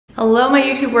Hello my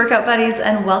YouTube workout buddies,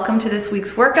 and welcome to this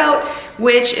week's workout,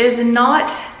 which is not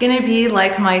gonna be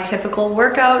like my typical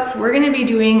workouts. We're gonna be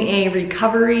doing a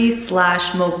recovery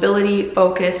 / mobility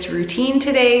focused routine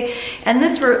today, and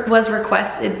this was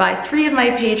requested by 3 of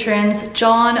my patrons,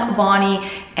 John, Bonnie,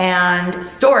 and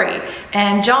Story.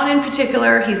 And John in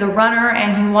particular, he's a runner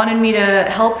and he wanted me to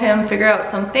help him figure out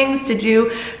some things to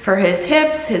do for his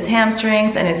hips, his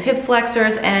hamstrings, and his hip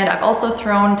flexors. And I've also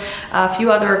thrown a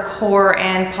few other core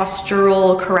and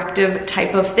postural corrective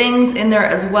type of things in there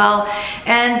as well.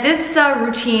 And this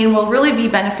routine will really be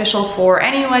beneficial for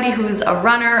anybody who's a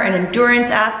runner, an endurance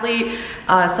athlete,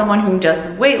 someone who does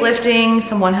weightlifting,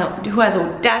 someone who has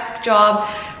a desk job.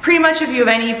 Pretty much if you have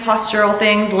any postural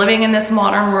things living in this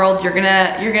modern world, you're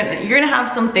gonna have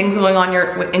some things going on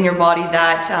in your body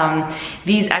that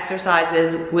these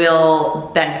exercises will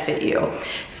benefit you.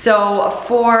 So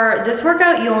for this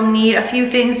workout, you'll need a few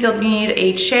things. You'll need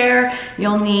a chair.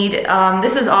 You'll need,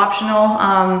 this is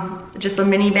optional, just a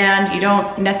mini band. You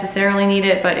don't necessarily need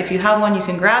it, but if you have one, you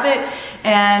can grab it.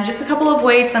 And just a couple of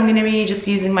weights. I'm gonna be just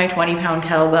using my 20-pound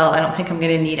kettlebell. I don't think I'm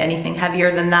gonna need anything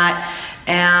heavier than that.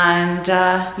 And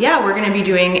yeah, we're gonna be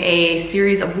doing a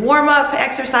series of warm-up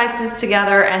exercises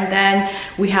together, and then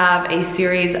we have a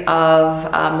series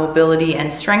of mobility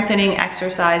and strengthening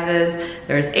exercises.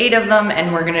 There's 8 of them,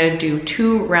 and we're gonna do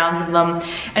 2 rounds of them.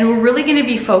 And we're really gonna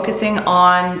be focusing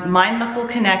on mind-muscle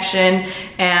connection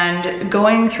and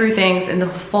going through things in the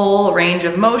full range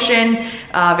of motion,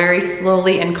 very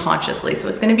slowly and consciously. So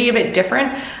it's gonna be a bit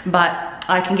different, but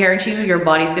I can guarantee you your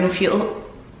body's gonna feel,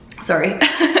 sorry,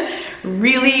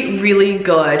 really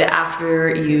good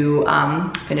after you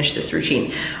finish this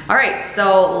routine. All right,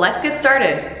 so let's get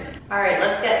started. All right,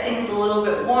 let's get things a little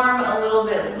bit warm, a little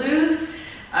bit loose.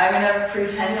 I'm gonna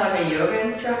pretend I'm a yoga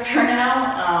instructor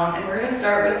now, and we're gonna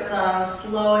start with some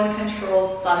slow and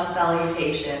controlled sun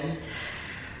salutations.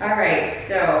 All right,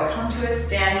 so come to a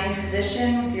standing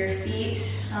position with your feet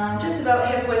just about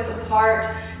hip width apart.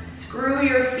 Screw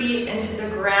your feet into the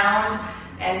ground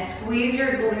and squeeze your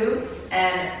glutes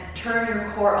and turn your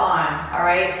core on, all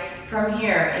right? From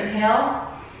here, inhale,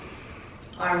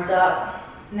 arms up.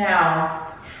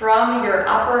 Now, from your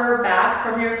upper back,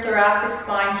 from your thoracic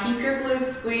spine, keep your glutes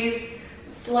squeezed,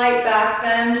 slight back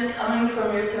bend coming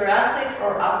from your thoracic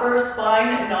or upper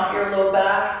spine, not your low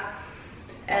back.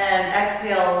 And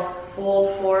exhale,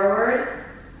 fold forward.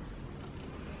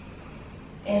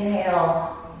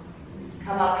 Inhale,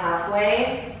 come up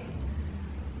halfway.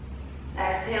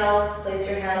 Exhale, place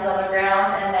your hands on the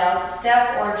ground, and now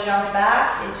step or jump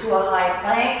back into a high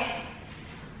plank.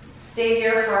 Stay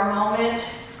here for a moment.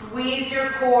 Squeeze your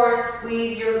core,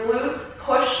 squeeze your glutes.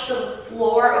 Push the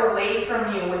floor away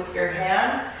from you with your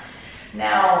hands.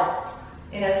 Now,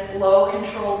 in a slow,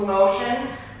 controlled motion,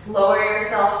 lower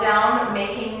yourself down,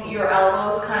 making your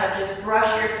elbows kind of just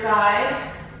brush your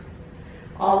side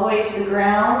all the way to the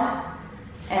ground.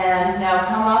 And now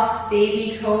come up,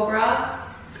 baby cobra.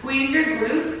 Squeeze your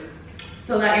glutes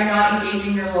so that you're not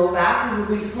engaging your low back, because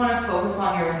we just want to focus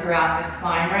on your thoracic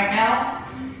spine right now.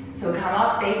 So come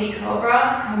up, baby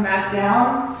cobra, come back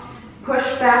down, push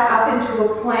back up into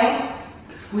a plank,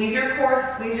 squeeze your core,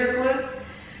 squeeze your glutes,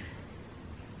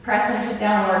 press into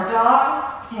downward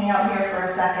dog, hang out here for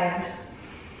a second.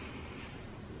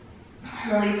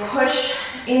 Really push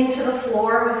into the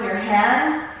floor with your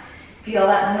hands, feel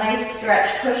that nice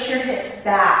stretch, push your hips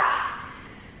back.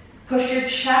 Push your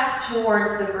chest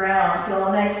towards the ground. Feel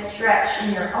a nice stretch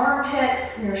in your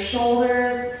armpits, in your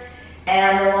shoulders,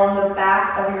 and along the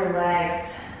back of your legs.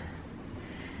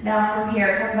 Now from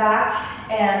here, come back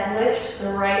and lift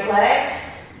the right leg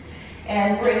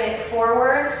and bring it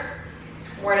forward.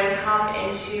 We're going to come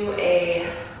into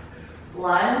a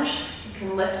lunge. You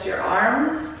can lift your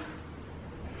arms.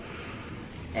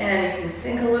 And you can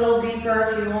sink a little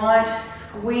deeper if you want.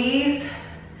 Squeeze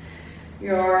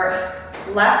your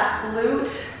left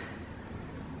glute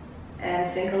and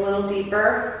sink a little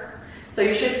deeper. So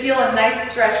you should feel a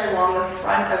nice stretch along the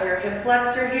front of your hip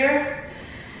flexor here.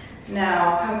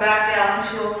 Now come back down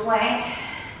to a plank.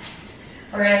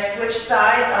 We're going to switch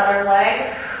sides. Other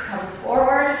leg comes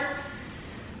forward.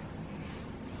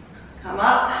 Come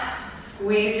up.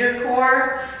 Squeeze your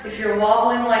core. If you're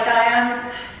wobbling like I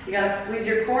am, you got to squeeze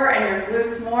your core and your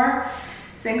glutes more.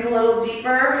 Sink a little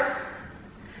deeper.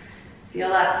 Feel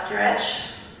that stretch.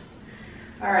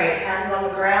 All right, hands on the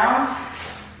ground.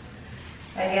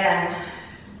 Again,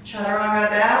 chaturanga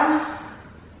down.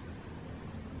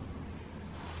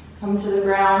 Come to the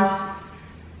ground,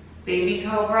 baby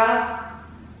cobra,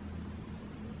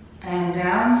 and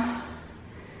down.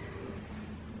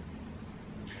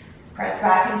 Press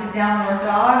back into downward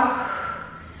dog.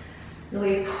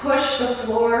 Really push the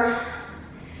floor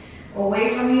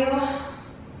away from you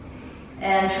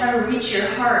and try to reach your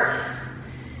heart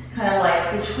kind of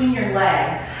like between your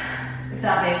legs, if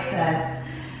that makes sense.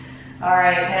 All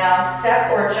right, now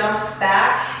step or jump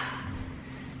back.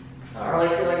 I don't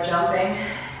really feel like jumping.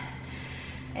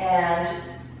 And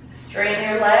straighten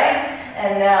your legs.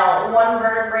 And now one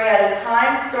vertebrae at a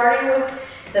time, starting with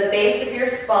the base of your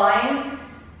spine.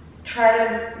 Try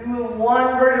to move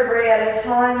one vertebrae at a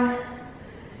time,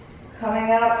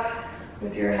 coming up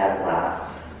with your head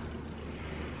last.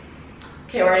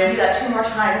 Okay, we're gonna do that 2 more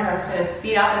times. I'm just gonna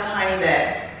speed up a tiny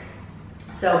bit.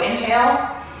 So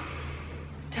inhale,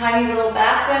 tiny little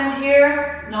back bend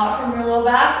here, not from your low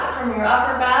back, but from your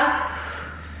upper back.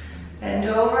 Bend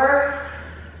over,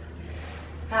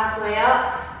 halfway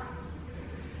up,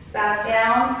 back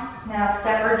down. Now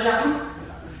step or jump,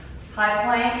 high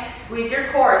plank, squeeze your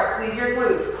core, squeeze your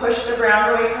glutes, push the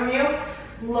ground away from you,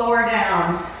 lower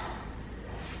down.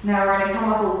 Now we're gonna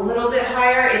come up a little bit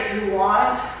higher if you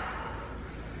want,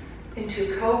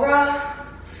 into cobra.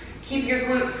 Keep your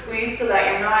glutes squeezed so that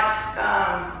you're not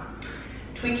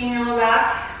tweaking your low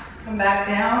back. Come back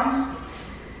down.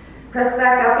 Press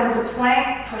back up into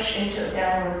plank, push into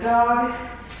downward dog.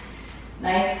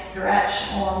 Nice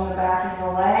stretch along the back of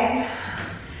the leg.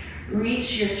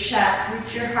 Reach your chest,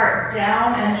 reach your heart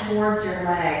down and towards your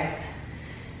legs.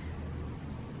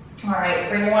 All right,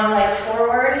 bring one leg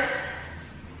forward.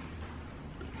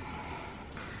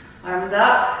 Arms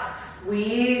up,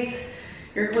 squeeze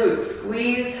your glutes,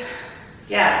 squeeze.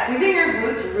 Yeah, squeezing your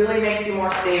glutes really makes you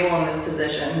more stable in this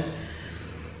position.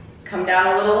 Come down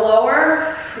a little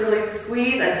lower, really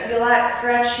squeeze and feel that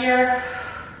stretch here.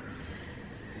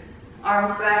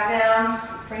 Arms back down,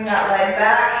 bring that leg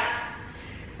back.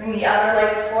 Bring the other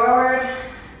leg forward.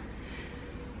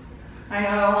 I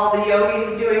know all the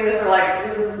yogis doing this are like,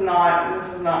 this is not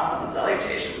Sun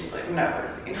Salutations. Like, no,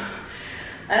 Christine.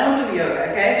 I don't do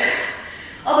yoga, okay?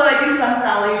 Although I do Sun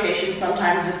Salutations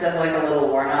sometimes just as like a little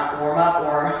warm up or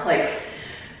like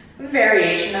a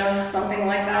variation of something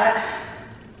like that.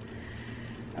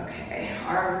 Okay,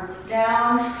 arms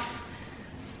down.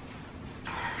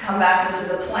 Come back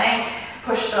into the plank.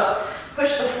 Push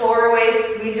the floor away.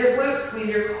 Squeeze your glutes, squeeze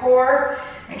your core.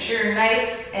 Make sure you're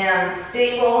nice and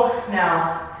stable.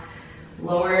 Now,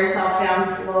 lower yourself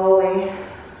down slowly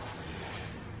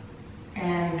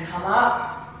and come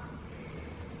up.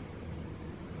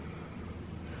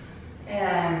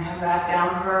 And come back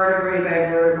down vertebrae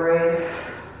by vertebrae.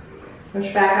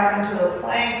 Push back up into the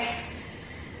plank.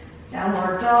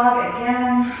 Downward dog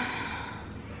again.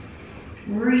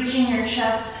 Reaching your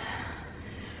chest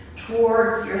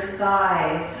towards your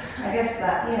thighs. I guess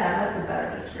that's a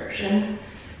better description.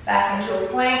 Back into a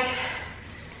plank.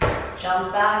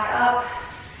 Jump back up.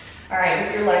 All right,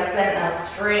 with your legs bent, now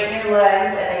straighten your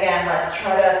legs. And again, let's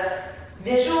try to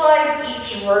visualize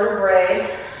each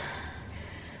vertebrae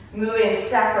moving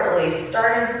separately,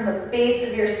 starting from the base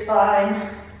of your spine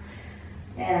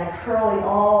and curling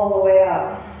all the way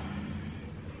up.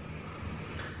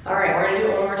 All right, we're gonna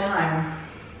do it one more time.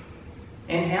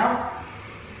 Inhale.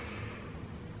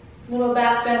 Little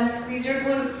back bend, squeeze your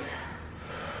glutes.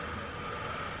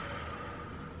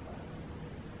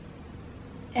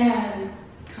 And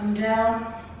come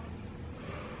down.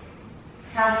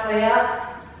 Halfway up.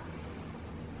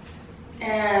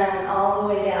 And all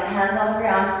the way down, hands on the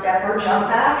ground, step or jump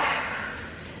back.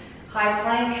 High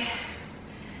plank.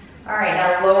 All right,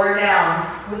 now lower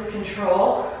down with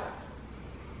control.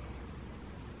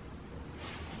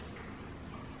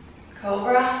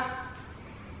 Cobra.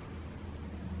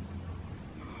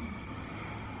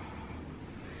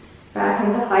 Back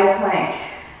into high plank.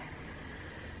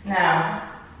 Now,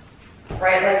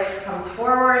 right leg comes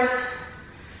forward.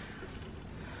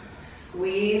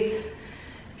 Squeeze.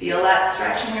 Feel that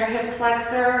stretch in your hip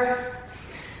flexor.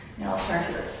 And I'll turn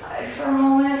to the side for a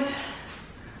moment.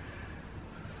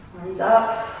 Arms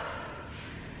up.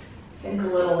 Sink a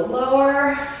little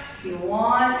lower if you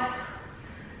want.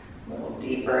 A little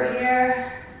deeper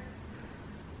here.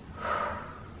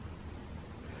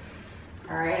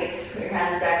 All right, put your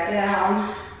hands back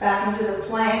down, back into the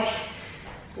plank.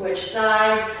 Switch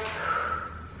sides.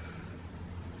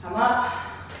 Come up.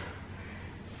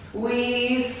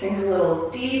 Squeeze, sink a little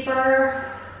deeper.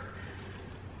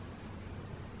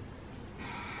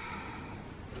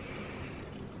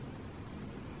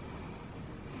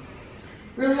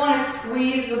 Really want to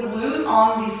squeeze the glute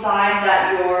on the side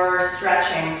that you're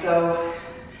stretching. So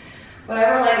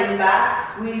whatever leg is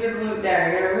back, squeeze your glute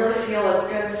there. You're gonna really feel a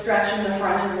good stretch in the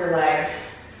front of your leg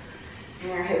and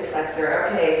your hip flexor.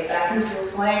 Okay, back into a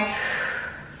plank.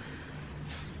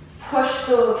 push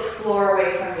the floor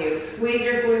away from you. Squeeze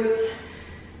your glutes.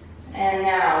 And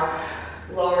now,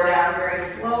 lower down very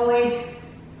slowly.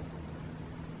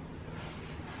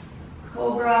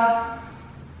 Cobra.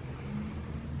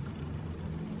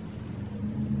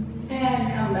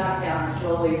 And come back down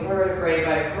slowly, vertebrae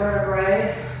by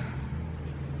vertebrae.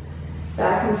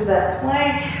 Back into that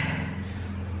plank.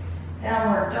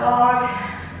 Downward dog.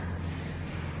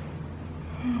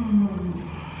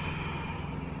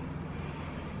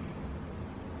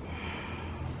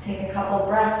 Just take a couple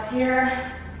breaths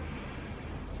here.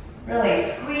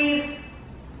 Really squeeze.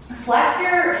 Flex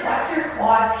your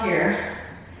quads here.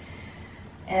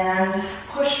 And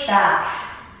push back.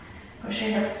 Push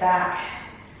your hips back.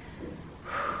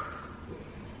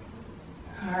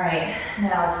 All right,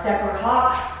 now separate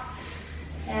hop.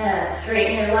 And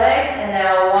straighten your legs, and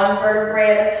now one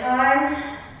vertebrae at a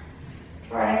time.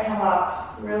 Try to come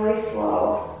up really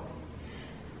slow.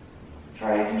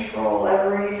 Try to control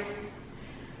every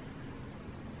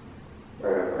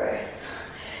vertebrae,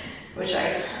 which I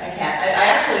can't. I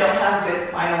actually don't have good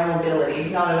spinal mobility,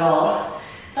 not at all.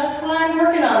 That's why I'm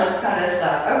working on this kind of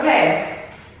stuff. Okay,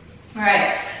 all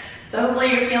right, so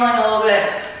hopefully you're feeling a little bit,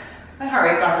 my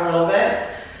heart rate's up a little bit,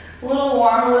 a little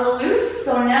warm, a little loose.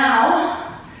 So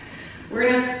now we're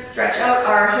gonna stretch out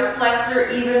our hip flexor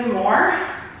even more,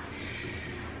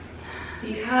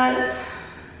 because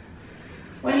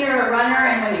when you're a runner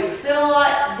and when you sit a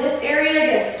lot, this area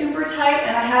gets super tight,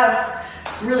 and I have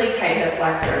really tight hip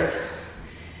flexors.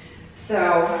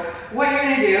 So what you're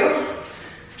gonna do,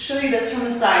 show you this from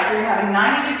the side. So you're gonna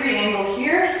have a 90-degree angle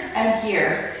here and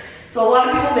here. So a lot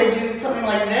of people, they do something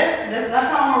like this.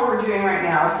 That's not what we're doing right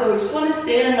now. So we just wanna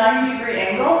stay at a 90-degree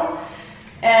angle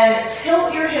and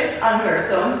tilt your hips under.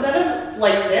 So instead of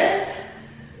like this,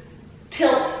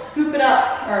 tilt, scoop it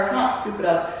up, or not scoop it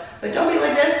up, but don't be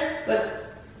like this,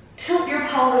 but tilt your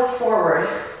pelvis forward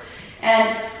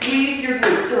and squeeze your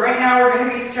glutes. So right now we're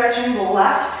gonna be stretching the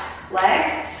left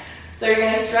leg. So you're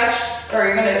gonna stretch, or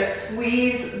you're gonna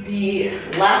squeeze the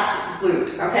left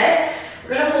glute, okay?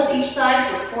 We're gonna hold each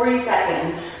side for 40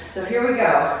 seconds. So here we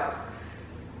go.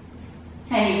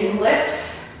 And you can lift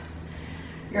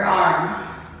your arm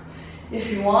if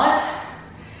you want,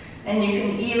 and you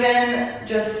can even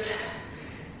just,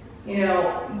 you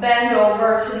know, bend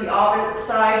over to the opposite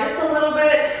side just a little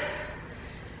bit,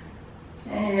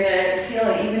 and you're gonna feel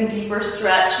an even deeper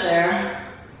stretch there.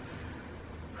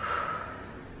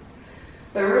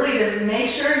 But really just make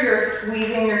sure you're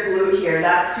squeezing your glute here.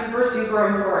 That's super, super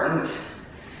important.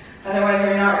 Otherwise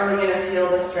you're not really gonna feel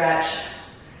the stretch.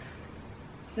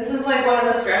 This is like one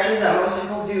of the stretches that most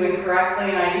people do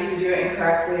incorrectly, and I used to do it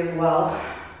incorrectly as well.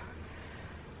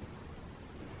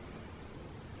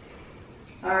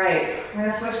 All right, we're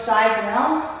gonna switch sides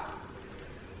now.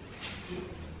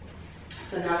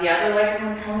 So now the other leg's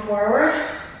gonna come forward.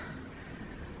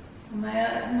 Am I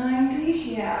at 90?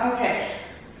 Yeah, okay.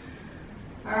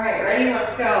 All right, ready?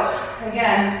 Let's go.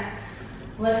 Again,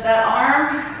 lift that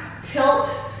arm, tilt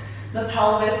the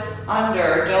pelvis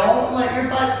under. Don't let your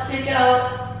butt stick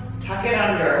out, tuck it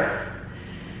under.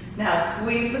 Now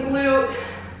squeeze the glute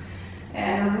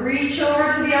and reach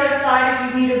over to the other side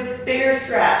if you need a bigger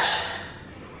stretch.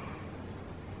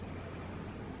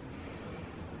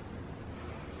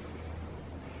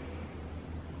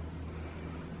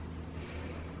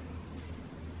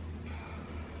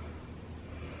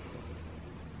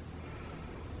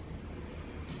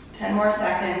 Ten more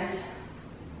seconds.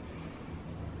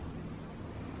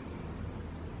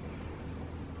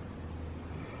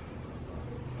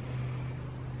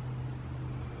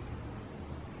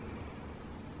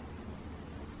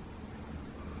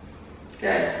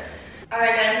 Good. All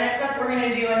right, guys, next up we're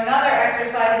gonna do another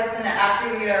exercise that's gonna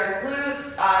activate our glutes.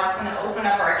 It's gonna open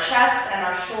up our chest and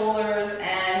our shoulders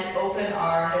and open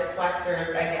our hip flexors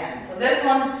again. So this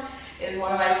one is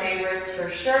one of my favorites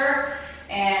for sure.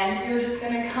 And you're just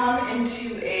gonna come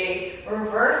into a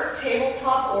reverse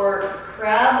tabletop or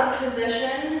crab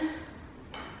position.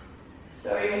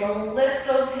 So you're gonna lift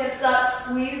those hips up,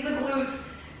 squeeze the glutes,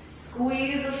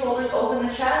 squeeze the shoulders, open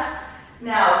the chest.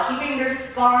 Now, keeping your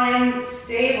spine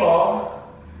stable,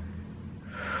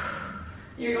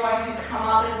 you're going to come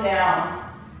up and down.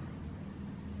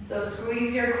 So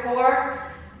squeeze your core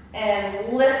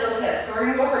and lift those hips. So we're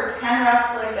gonna go for 10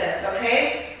 reps like this,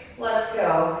 okay? Let's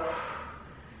go.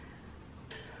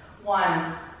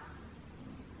 1,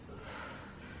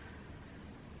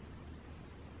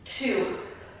 2,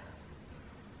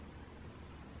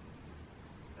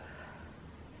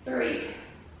 3,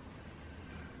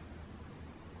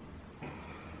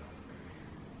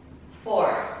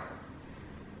 4,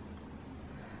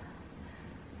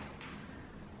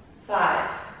 5,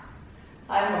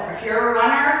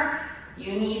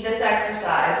 need this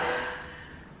exercise.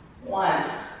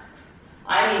 1.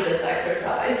 I need this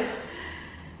exercise.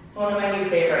 It's one of my new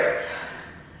favorites.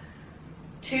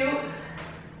 2.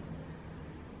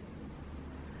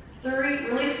 3.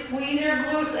 Really squeeze your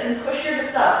glutes and push your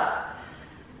hips up.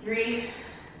 3.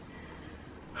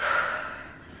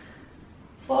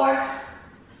 4.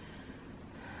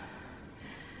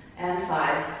 And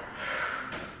 5.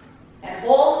 And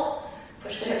hold.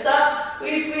 Push the hips up.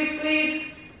 Squeeze, squeeze, squeeze.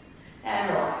 And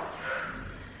relax.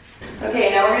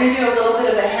 Okay, now we're going to do a little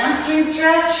bit of a hamstring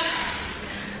stretch.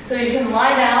 So you can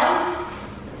lie down.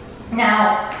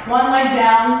 Now, one leg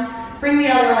down, bring the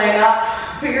other leg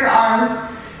up, put your arms,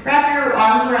 wrap your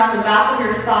arms around the back of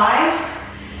your thigh,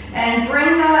 and bring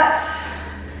that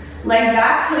leg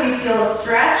back till you feel a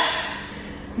stretch.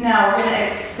 Now we're going to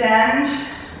extend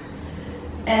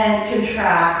and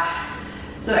contract.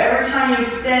 So every time you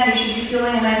extend, you should be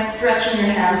feeling a nice stretch in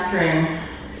your hamstring.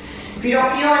 If you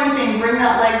don't feel anything, bring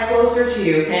that leg closer to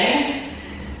you, okay?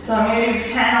 So I'm going to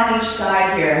do 10 on each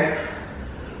side here.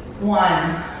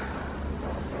 1,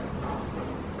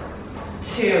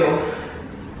 2,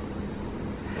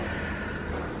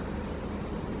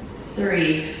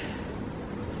 3,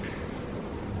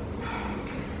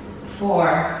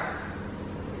 4,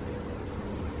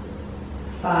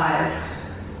 5,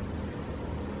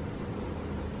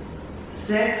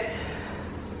 6,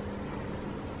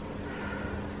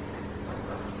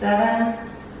 7,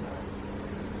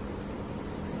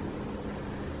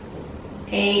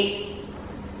 8,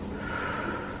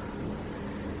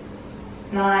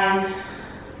 9,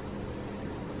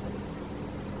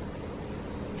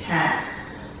 10.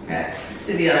 Good. Let's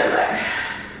do the other leg.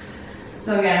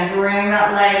 So again, bring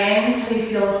that leg in until you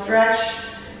feel a stretch,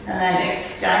 and then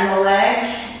extend the leg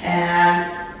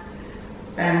and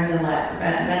bend the leg,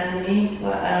 bend the knee.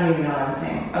 What? I don't even know what I'm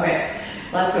saying. Okay,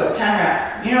 let's go. 10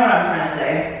 reps. You know what I'm trying to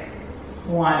say.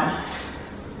 1,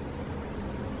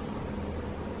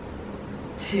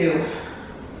 2,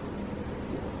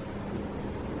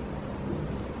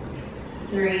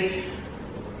 3,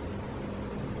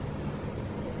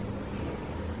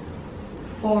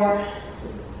 4,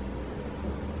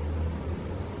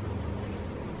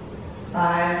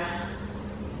 5,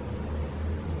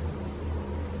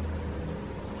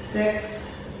 6,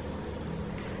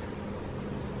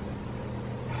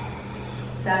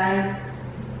 7,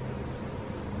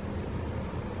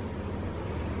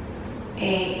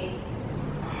 8,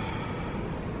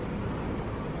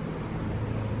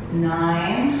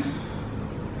 9,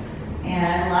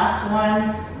 and last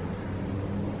one.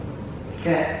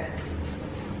 Good.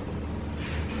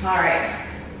 All right.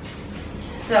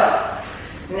 So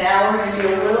now we're going to do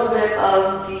a little bit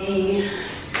of the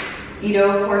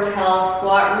Ito Portal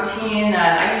squat routine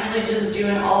that I usually just do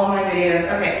in all of my videos.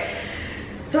 Okay.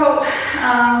 So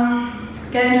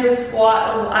get into a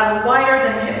squat wider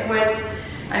than hip width.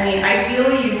 I mean,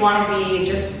 ideally you'd want to be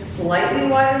just slightly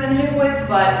wider than hip width,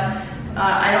 but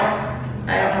I don't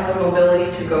have the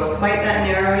mobility to go quite that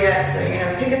narrow yet. So you're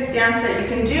going to pick a stance that you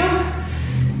can do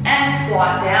and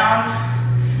squat down,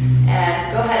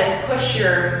 and go ahead and push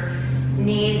your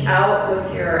knees out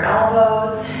with your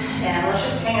elbows, and let's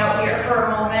just hang out here for a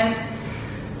moment.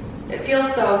 It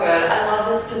feels so good. I love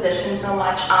this position so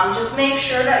much. Just make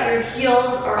sure that your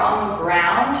heels are on the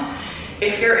ground.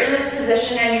 If you're in this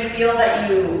position and you feel that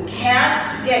you can't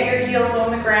get your heels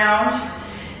on the ground,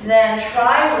 then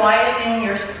try widening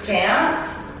your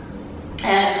stance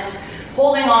and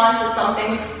holding on to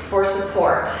something for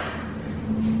support.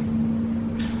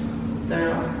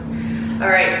 So, all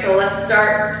right, so let's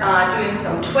start doing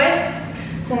some twists.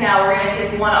 So now we're going to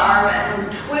take one arm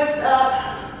and twist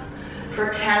up for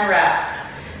 10 reps.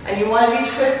 And you want to be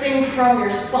twisting from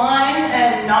your spine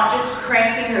and not just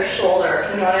cranking your shoulder,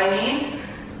 if you know what I mean.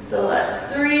 So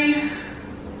that's 3,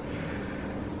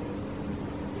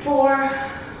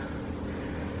 4,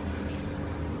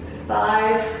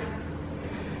 5,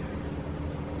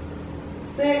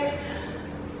 6,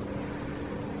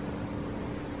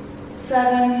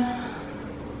 7,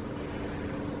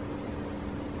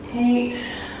 8,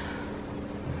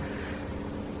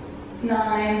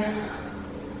 9,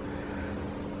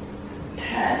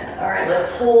 10. All right,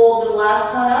 let's hold the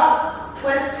last one up.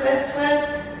 Twist, twist,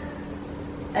 twist.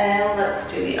 And let's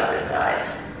do the other side.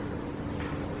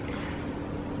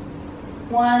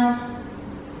 1,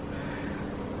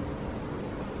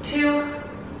 2,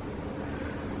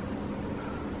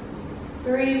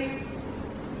 3,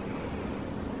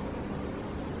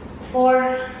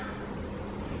 4,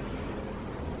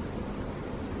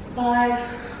 5,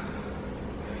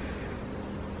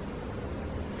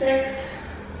 6,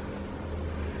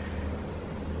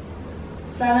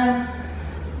 7,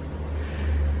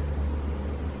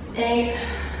 8,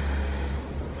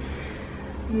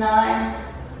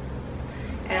 9,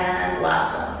 and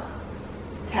last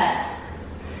one, 10.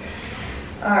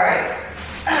 All right,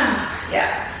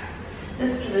 yeah,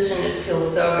 this position just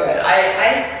feels so good.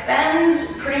 I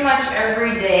spend pretty much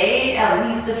every day at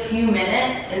least a few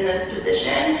minutes in this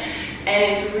position,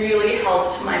 and it's really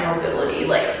helped my mobility,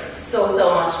 like so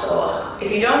much so.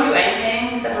 If you don't do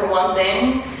anything except for one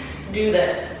thing, do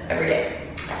this every day.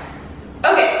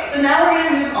 Okay, so now we're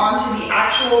gonna move on to the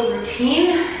actual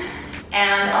routine,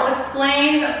 and I'll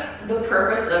explain the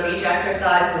purpose of each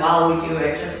exercise while we do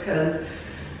it, just because,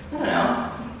 I don't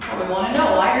know, probably want to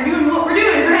know why you're doing what we're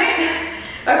doing, right?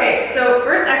 Okay, so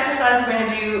first exercise, we're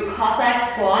going to do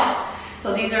Cossack Squats.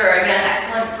 So these are, again,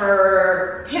 excellent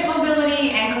for hip mobility,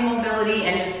 ankle mobility,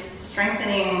 and just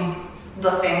strengthening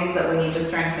the things that we need to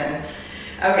strengthen.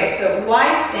 Okay, so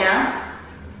wide stance.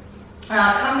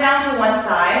 Come down to one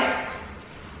side.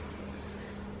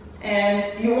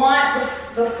 And you want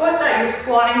the foot that you're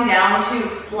squatting down to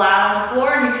flat on the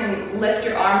floor, and you can lift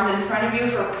your arms in front of you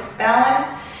for balance.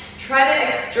 Try to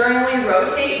externally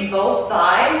rotate both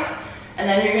thighs, and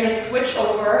then you're gonna switch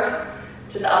over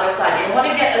to the other side. You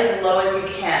wanna get as low as you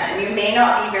can, and you may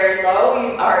not be very low,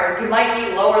 you might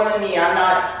be lower than me. I'm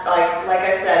not, like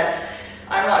I said,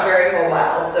 I'm not very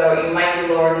mobile, so you might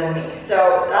be lower than me.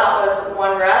 So that was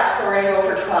 1 rep, so we're gonna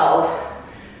go for 12.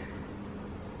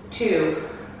 2,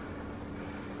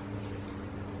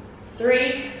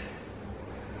 3,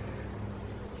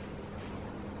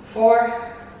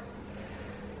 4,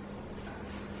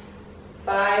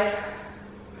 5,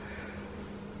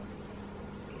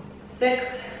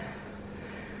 6,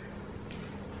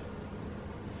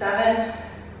 7,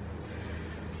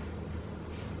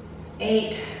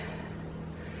 8,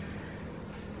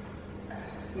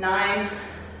 9,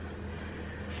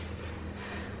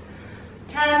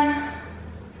 10,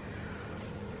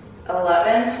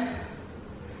 11,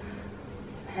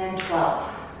 and 12.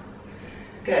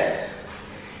 Good.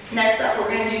 Next up, we're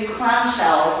going to do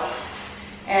clamshells.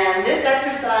 And this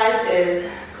exercise is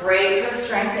great for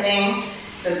strengthening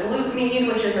the glute med,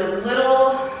 which is a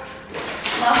little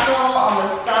muscle on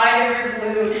the side of your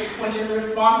glute, which is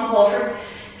responsible for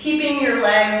keeping your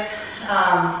legs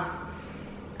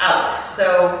out.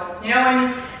 So, you know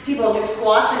when people do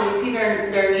squats and you see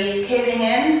their knees caving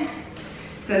in? It's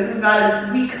because they've got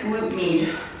a weak glute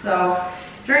med. So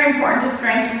it's very important to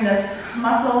strengthen this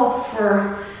muscle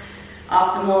for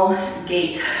optimal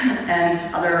gait and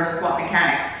other squat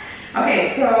mechanics.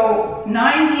 Okay, so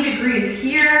 90 degrees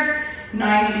here,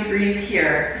 90 degrees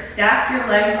here. Stack your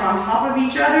legs on top of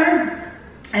each other,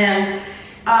 and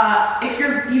if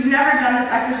you've never done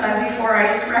this exercise before,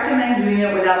 I just recommend doing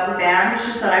it without the band. It's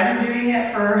just that I've been doing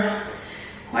it for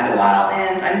quite a while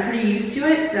and I'm pretty used to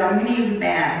it, so I'm going to use a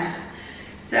band.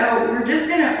 So we're just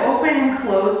going to open and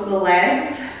close the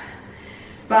legs,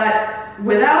 but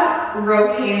without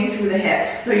rotating through the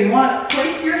hips. So you want to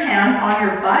place your hand on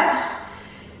your butt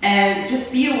and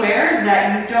just be aware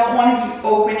that you don't want to be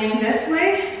opening this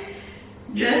way,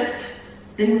 just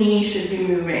the knee should be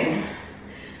moving.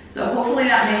 So hopefully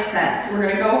that makes sense. We're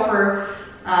going to go for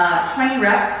 20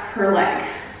 reps per leg.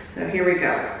 So here we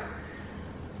go.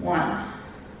 1,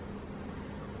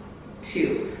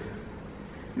 2.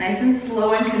 Nice and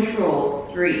slow and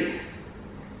controlled. 3,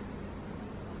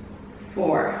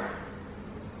 4,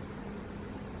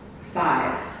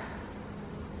 5,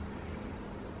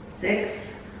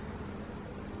 6,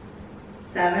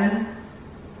 7,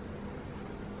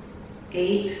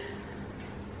 8,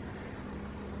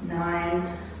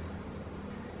 9,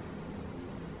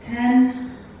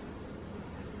 10,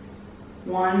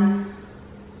 1,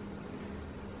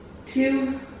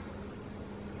 2,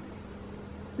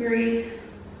 3,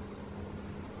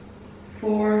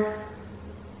 4,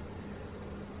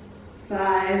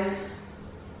 5,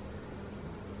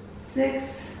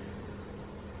 6,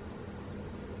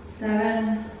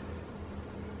 7,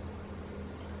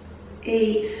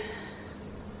 8,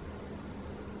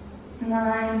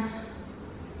 9,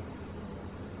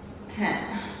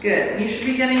 10. Good. You should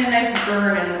be getting a nice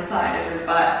burn in the side of your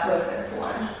butt with this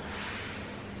one.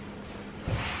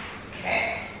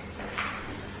 Okay.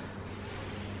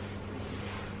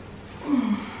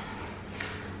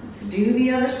 Let's do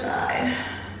the other side.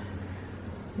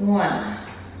 1,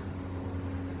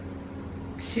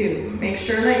 2. Make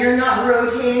sure that you're not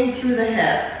rotating through the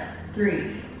hip.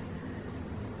 3,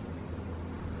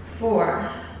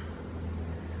 4,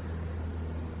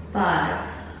 5,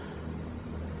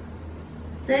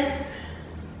 6,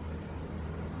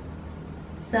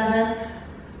 7,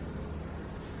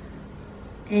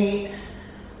 8,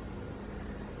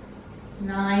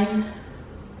 9,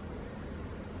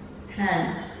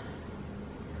 10,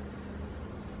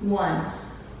 1,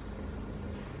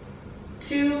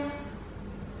 2,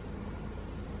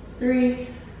 3,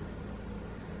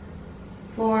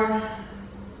 4,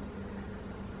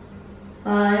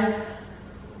 5,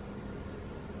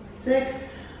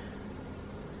 6,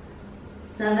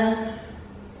 7,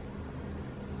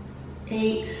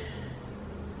 8,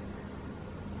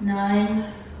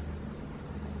 9,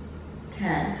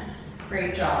 10.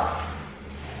 Great job.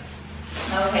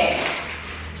 Okay,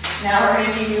 now we're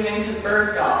going to be moving to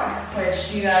bird dog,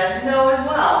 which you guys know as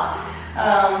well.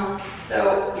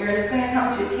 So you're just going to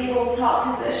come to a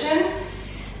tabletop position,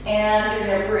 and you're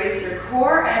going to brace your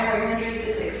core, and what you're going to do is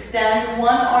just extend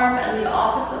one arm and the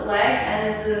opposite leg, and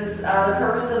this is the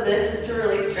purpose of this is to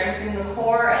really strengthen the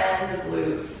core and the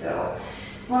glutes. So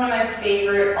it's one of my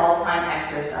favorite all-time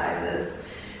exercises.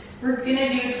 We're going to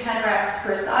do 10 reps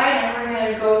per side, and we're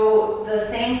going to go the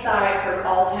same side for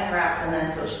all 10 reps and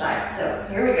then switch sides. So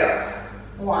here we go.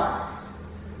 1.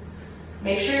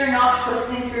 Make sure you're not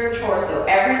twisting through your torso.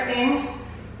 Everything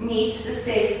needs to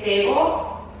stay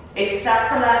stable except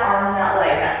for that arm and that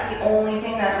leg. That's the only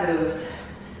thing that moves.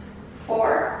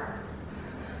 4,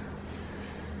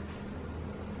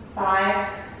 5,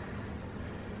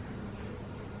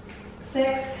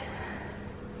 6,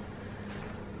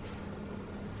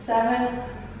 7,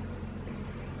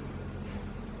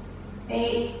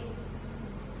 8,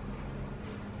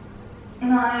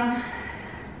 9,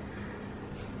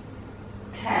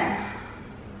 10.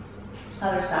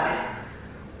 Other side.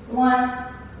 1,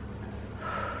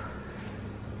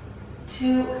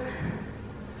 2,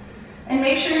 and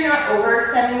make sure you're not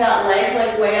overextending that leg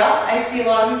like way up. I see a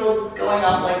lot of people going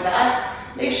up like that.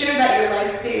 Make sure that your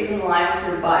leg stays in line with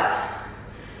your butt.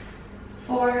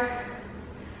 4,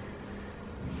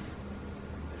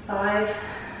 5,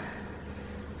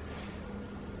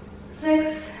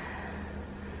 6,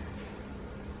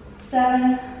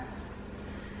 7,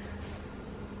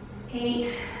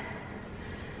 8,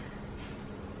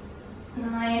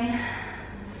 9,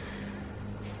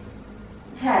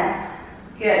 10.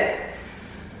 Good.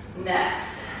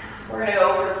 Next, we're going to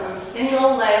go for some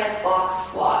single leg box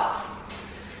squats.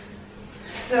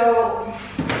 So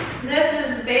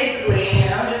this is basically,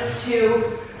 just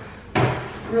to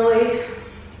really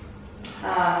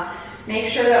make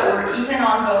sure that we're even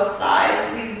on both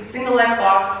sides. These single leg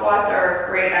box squats are a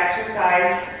great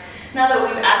exercise. Now that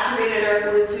we've activated our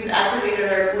glutes, we've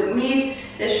activated our glute med,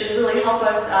 this should really help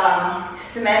us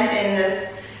cement in this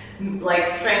like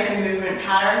strength and movement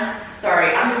pattern.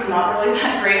 Sorry, I'm just not really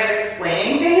that great at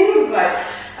explaining things, but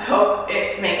I hope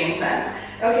it's making sense.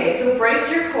 Okay, so brace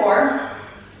your core,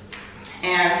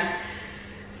 and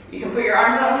you can put your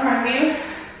arms out in front of you,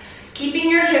 keeping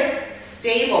your hips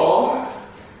stable.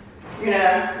 You're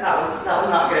gonna, that was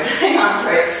not good. Hang on,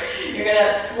 sorry. You're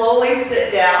gonna slowly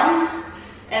sit down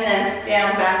and then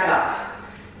stand back up,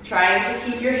 trying to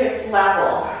keep your hips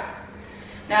level.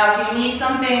 Now, if you need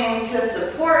something to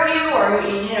support you, or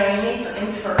you need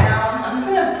something for balance, I'm just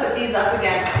gonna put these up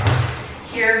against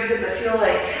here because I feel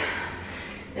like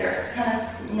they're kind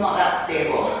of not that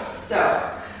stable.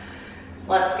 So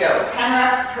let's go. 10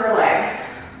 reps per leg.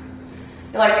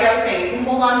 Like I was saying, you can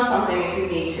hold on to something if you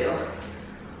need to.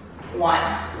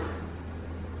 1,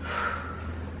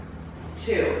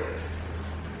 2,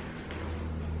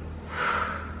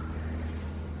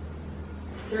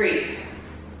 3,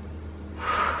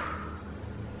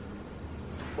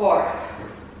 4,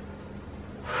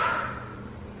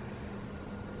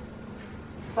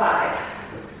 5,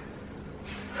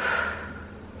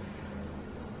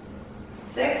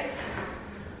 6,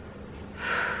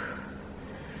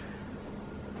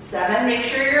 7. Make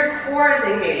sure your core is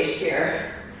engaged here.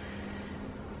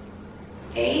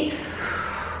 8,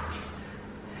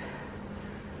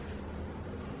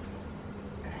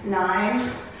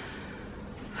 9,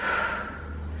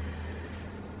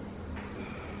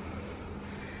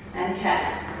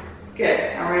 10.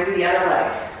 Good. Now we're going to do the other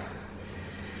leg.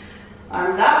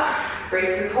 Arms up,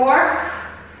 brace the core.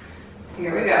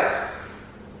 Here we go.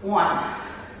 1,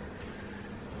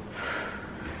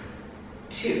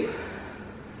 2,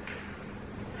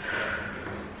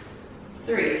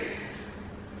 3,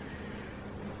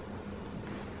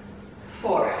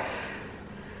 4,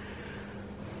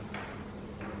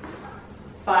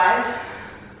 5,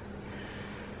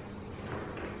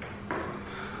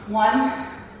 1,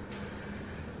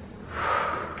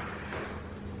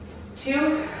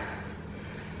 2,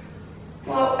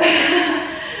 whoa,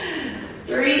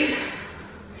 3,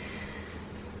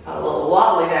 a little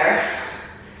wobbly there,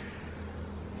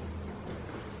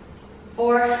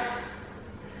 4,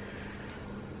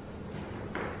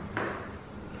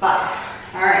 5.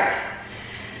 All right,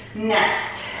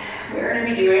 next we're going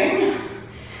to be doing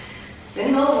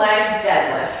single leg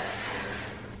deadlifts.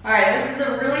 All right, this is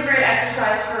a really great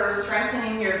exercise for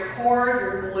strengthening your core,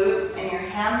 your glutes, and your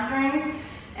hamstrings,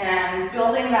 and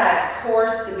building that core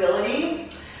stability.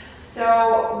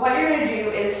 So what you're gonna do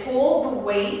is hold the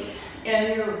weight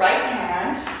in your right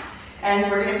hand,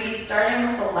 and we're gonna be starting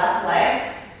with the left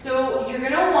leg. So you're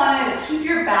gonna wanna keep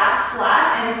your back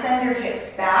flat and send your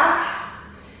hips back,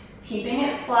 keeping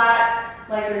it flat,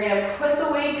 like you're gonna put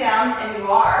the weight down, and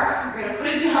you are. You're gonna put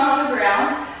it down on the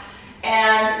ground,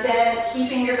 and then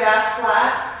keeping your back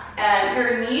flat, and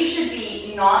your knee should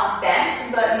be not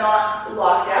bent, but not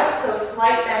locked out, so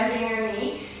slight bend in your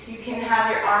knee. You can have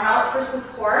your arm out for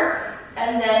support,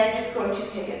 and then you're just going to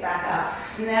pick it back up.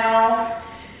 Now,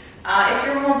 if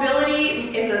your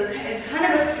mobility is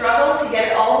kind of a struggle to get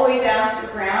it all the way down to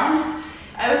the ground,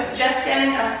 I would suggest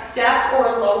getting a step or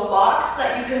a low box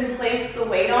that you can place the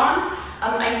weight on.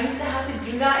 I used to have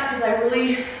to do that because I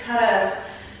really had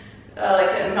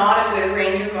not a good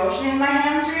range of motion in my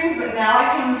hamstrings, but now I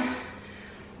can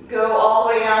go all the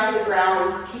way down to the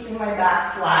ground with keeping my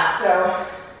back flat. So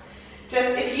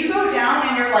just if you go down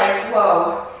and you're like,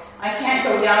 whoa, I can't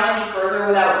go down any further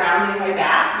without rounding my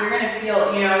back, you're gonna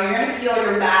feel, you're gonna feel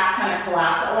your back kind of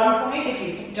collapse at one point if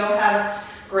you don't have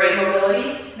great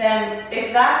mobility. Then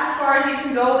if that's as far as you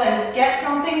can go, then get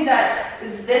something that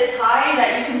is this high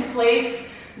that you can place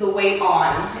the weight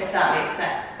on, if that makes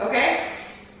sense, okay?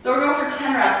 So we're going for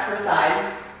 10 reps per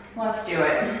side. Let's do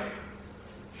it.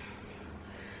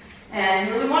 And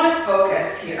you really want to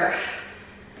focus here.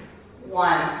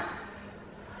 1,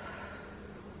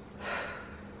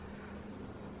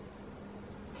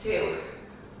 2,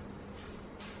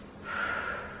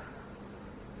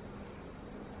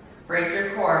 brace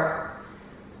your core.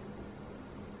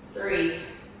 3,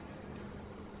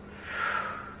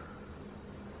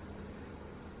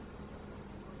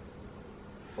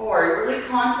 4, really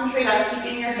concentrate on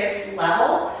keeping your hips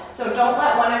level. So don't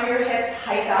let one of your hips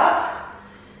hike up.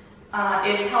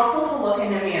 It's helpful to look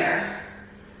in a mirror.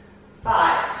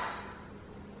 5,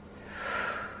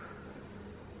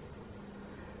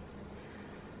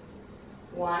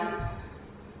 1,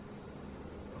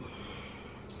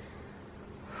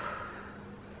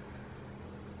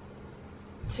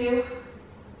 2,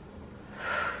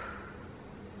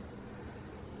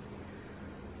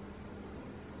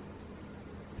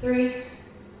 3,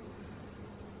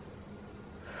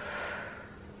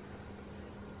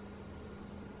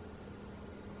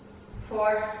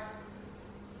 4,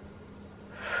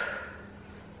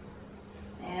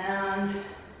 and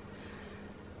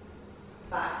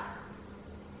 5.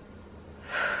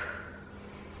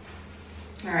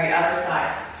 All right, other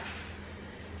side.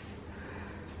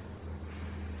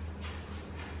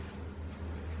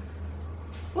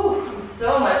 Whew, I'm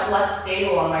so much less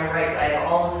stable on my right leg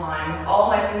all the time with all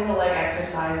my single leg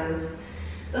exercises.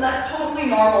 So that's totally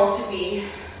normal to be,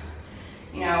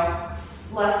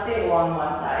 less stable on one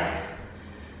side.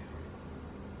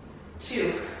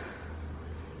 2,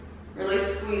 really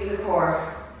squeeze the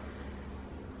core.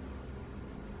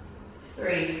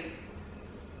 3,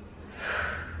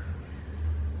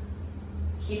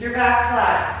 keep your back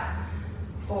flat.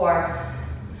 4,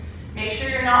 make sure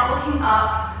you're not looking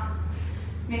up.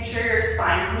 Make sure your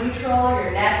spine's neutral,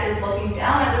 your neck is looking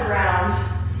down at the ground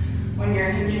when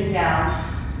you're hinging down.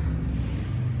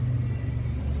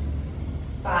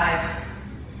 5,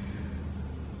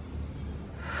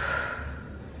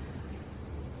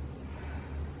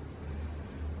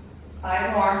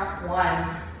 5 more.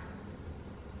 1,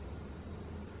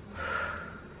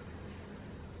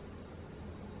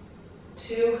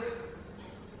 2,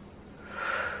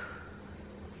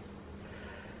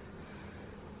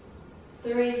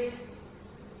 3,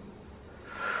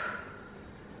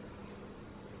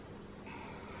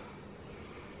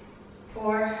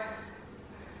 4,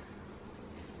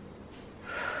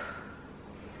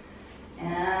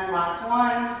 and last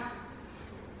one.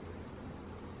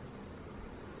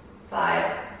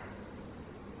 5.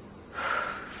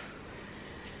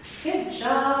 Good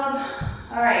job.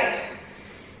 All right.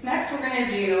 Next, we're going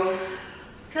to do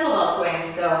kettlebell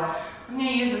swings. So I'm going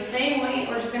to use the same weight.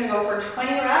 We're just going to go for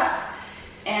 20 reps.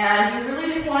 And you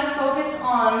really just want to focus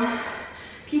on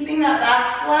keeping that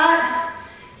back flat,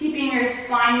 keeping your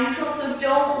spine neutral. So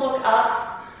don't look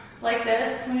up like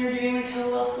this when you're doing the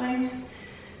kettlebell swing.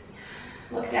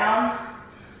 Look down,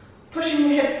 pushing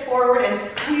the hips forward and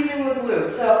squeezing the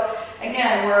glutes. So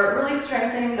again, we're really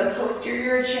strengthening the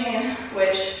posterior chain,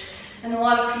 which in a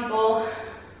lot of people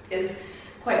is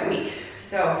quite weak.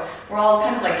 So we're all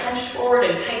kind of like hunched forward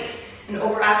and tight and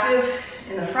overactive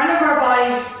in the front of our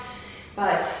body,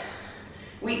 but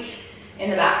weak in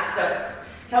the back. So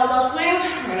Kettlebell swings,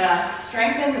 we're gonna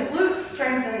strengthen the glutes,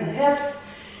 strengthen the hips,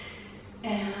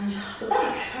 and the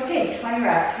back. Okay, 20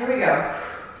 reps, here we go.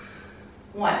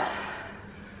 1,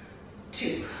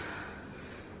 2,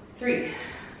 3,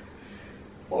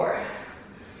 4,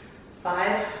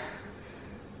 5,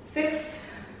 6,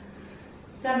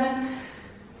 7,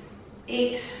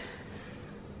 8,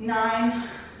 9,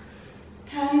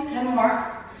 10, 10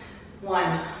 more.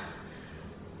 1,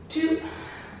 2,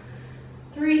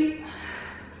 3,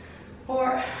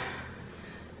 4,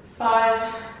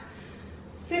 5,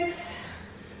 6,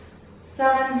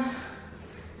 7,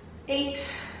 8,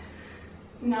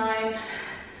 9,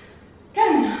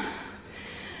 10.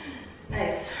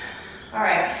 Nice. All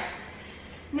right.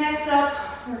 Next up,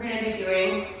 we're going to be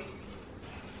doing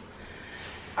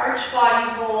arch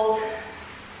body hold.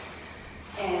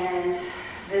 And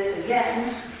this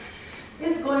again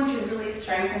is going to really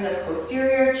strengthen the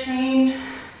posterior chain.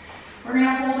 We're going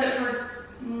to hold it for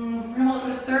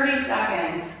 30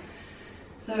 seconds.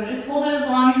 So just hold it as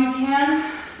long as you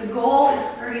can. The goal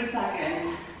is 30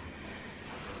 seconds.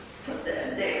 Just put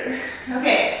that there.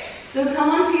 Okay, so come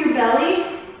onto your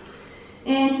belly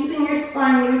and keeping your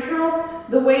spine neutral.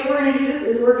 The way we're going to do this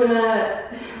is we're going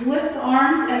to lift the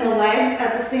arms and the legs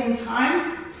at the same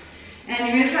time. And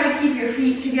you're going to try to keep your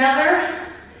feet together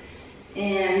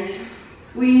and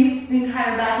squeeze the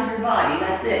entire back of your body.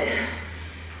 That's it.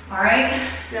 All right,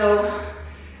 so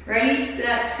ready,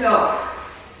 set, go.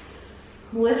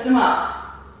 Lift them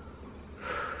up.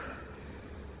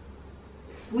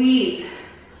 Squeeze.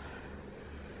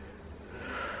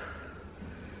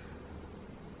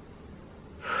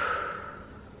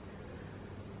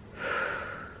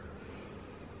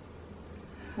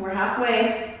 We're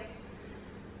halfway.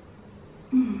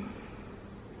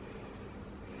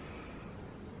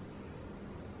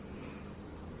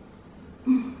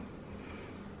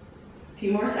 A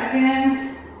few more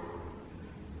seconds.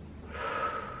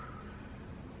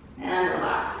 And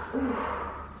relax.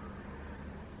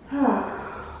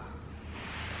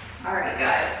 All right,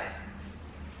 guys.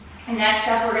 And next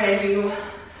up, we're going to do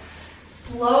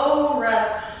slow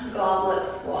rep goblet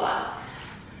squats.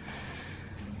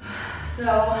 So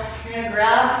you're going to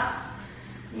grab,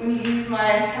 I'm going to use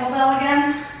my kettlebell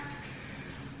again.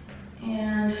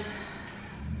 And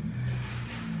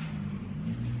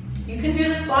you can do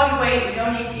this body weight, you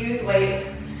don't need to use weight.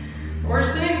 We're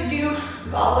just going to do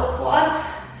goblet squats,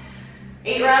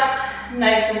 8 reps,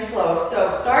 nice and slow.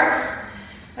 So start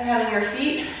by having your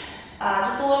feet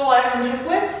just a little wider than hip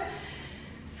width.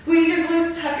 Squeeze your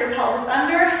glutes, tuck your pelvis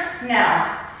under.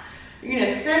 Now, you're going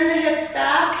to send the hips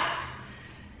back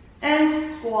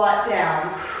and squat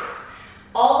down.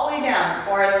 All the way down,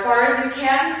 or as far as you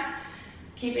can,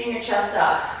 keeping your chest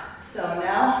up. So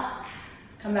now,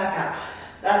 come back up.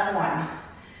 That's 1.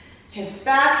 Hips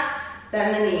back,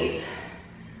 bend the knees.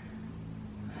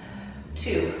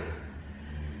 2.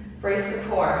 Brace the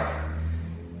core.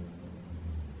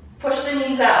 Push the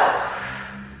knees out.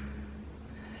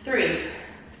 3.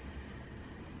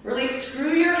 Really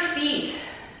screw your feet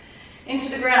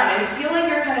into the ground and feel like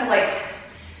you're kind of like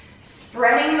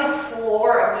spreading the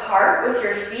floor apart with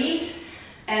your feet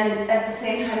and at the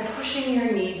same time pushing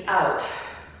your knees out.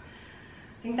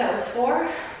 I think that was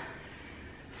 4.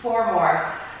 4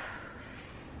 more.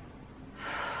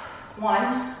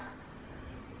 1.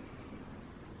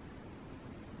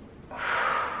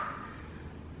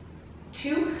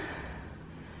 2.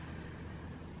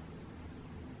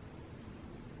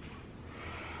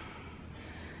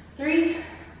 3.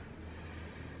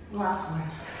 Last one.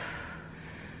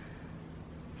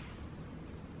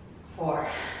 4.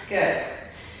 Good.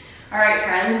 All right,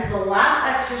 friends, the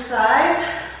last exercise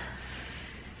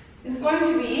is going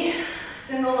to be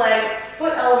single leg,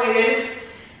 foot elevated,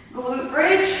 glute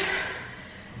bridge.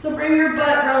 So bring your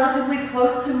butt relatively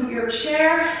close to your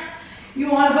chair.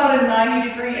 You want about a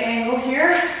 90-degree angle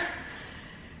here.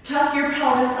 Tuck your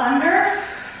pelvis under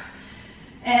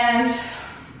and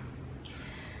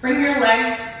bring your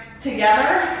legs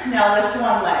together. Now lift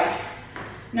one leg.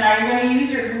 Now you're going to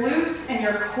use your glutes and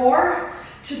your core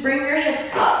to bring your hips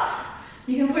up.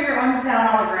 You can put your arms down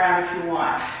on the ground if you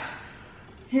want.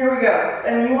 Here we go.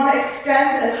 And you want to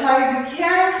extend as high as you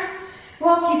can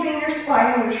while keeping your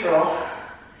spine neutral.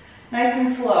 Nice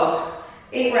and slow.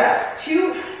 8 reps.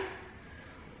 2,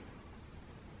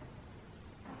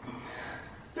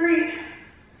 3,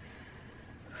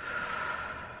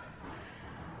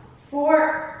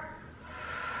 4,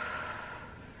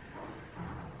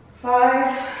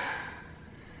 5.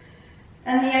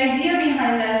 And the idea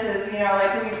behind this is,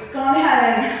 like we've gone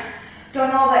ahead and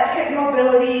done all that hip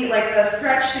mobility, like the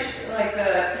stretch, like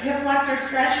the hip flexor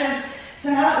stretches. So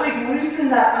now that we've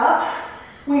loosened that up,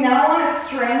 We now want to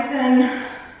strengthen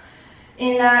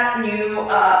in that new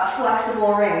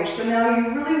flexible range. So now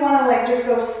you really want to like just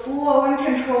go slow and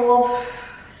controlled.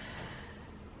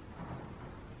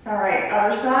 All right,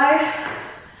 other side.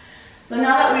 So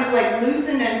now that we've like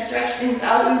loosened and stretched things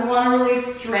out, we want to really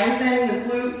strengthen the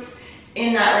glutes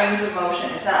in that range of motion,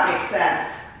 if that makes sense.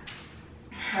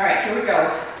 All right, here we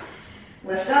go.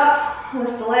 Lift up,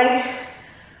 lift the leg,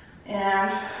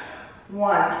 and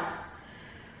 1.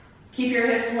 Keep your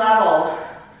hips level.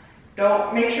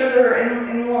 Don't, make sure they're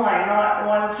in line, not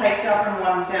one's hiked up and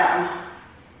one's down.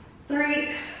 3,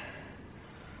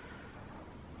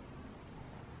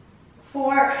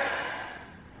 4,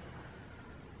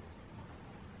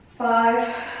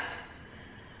 5,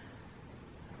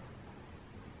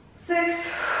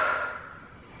 6,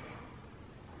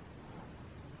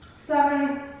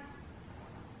 7,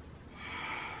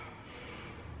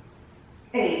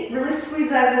 8. Really squeeze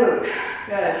that glute.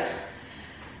 Good.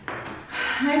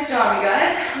 Nice job, you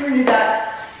guys. We're gonna do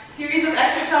that series of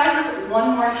exercises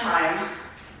one more time.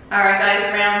 All right,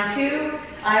 guys, round 2.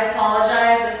 I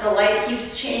apologize if the light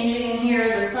keeps changing in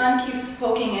here. The sun keeps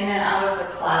poking in and out of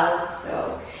the clouds,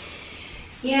 so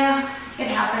yeah, it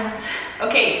happens.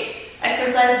 Okay,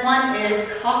 exercise 1 is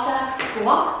Cossack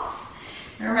Squats.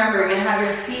 And remember, you're gonna have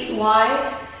your feet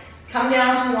wide, come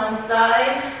down to one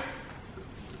side,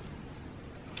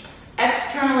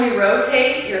 externally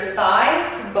rotate your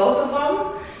thighs, both of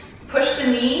them, push the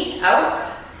knee out,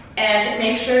 and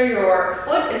make sure your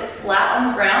foot is flat on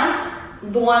the ground,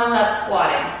 the one that's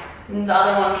squatting. And the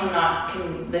other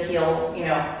one the heel, you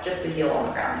know, just the heel on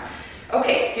the ground.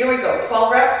 Okay, here we go.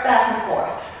 12 reps back and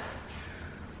forth.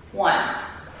 1.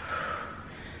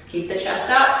 Keep the chest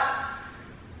up.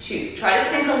 2. Try to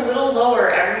sink a little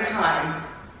lower every time.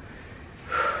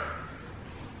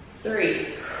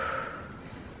 3.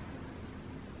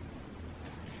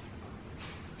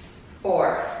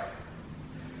 4.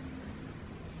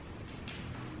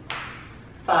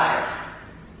 5.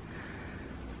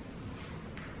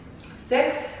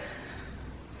 6.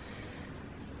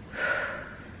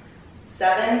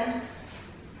 7.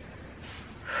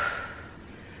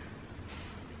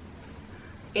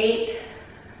 8.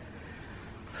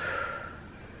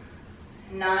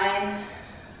 9.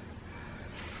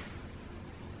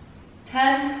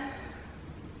 10.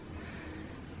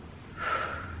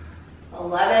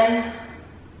 11.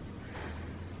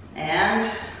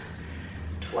 And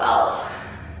 12.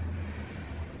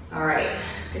 All right,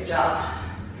 good job.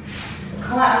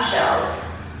 Clamshells.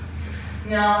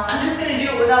 Now, I'm just gonna do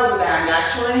it without the band,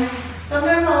 actually.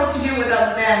 Sometimes I like to do it without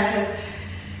the band because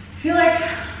I feel like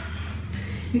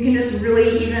you can just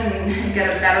really even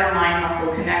get a better mind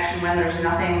muscle connection when there's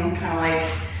nothing, kind of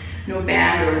like no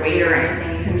band or weight or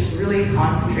anything. You can just really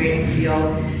concentrate and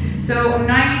feel. So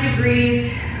 90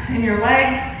 degrees in your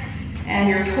legs, and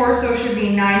your torso should be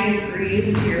 90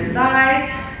 degrees to your thighs.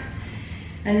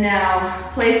 And now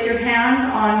place your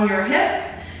hand on your hips,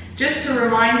 just to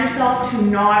remind yourself to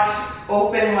not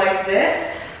open like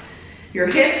this. Your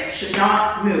hip should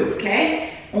not move,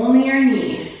 okay? Only your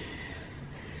knee.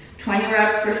 20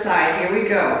 reps per side, here we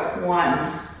go.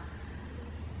 1,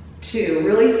 2,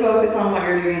 really focus on what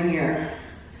you're doing here.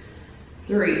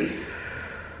 3,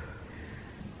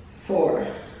 4,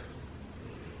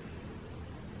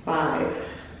 5,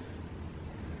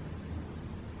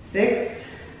 6,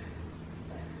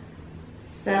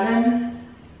 7,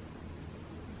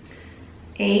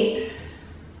 8,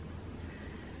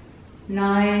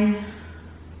 9,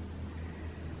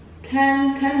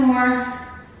 10, 10 more.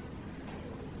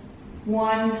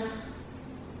 1,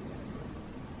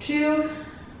 2,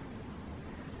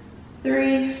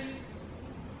 3,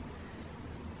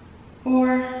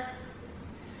 4,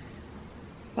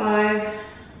 5,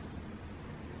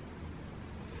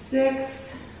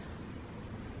 6,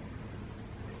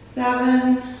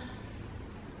 7,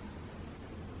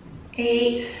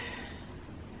 8,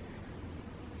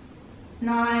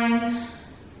 9,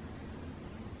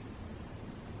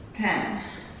 10.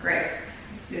 Great.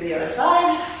 Let's do the other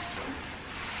side.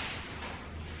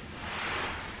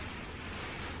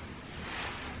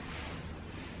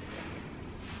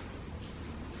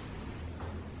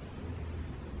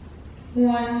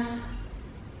 One,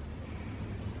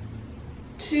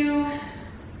 2,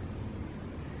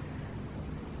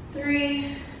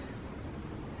 3,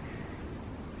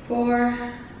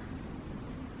 4,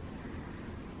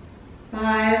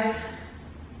 5,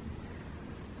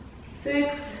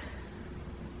 6,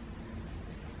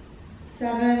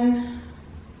 7,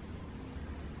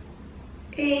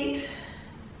 8,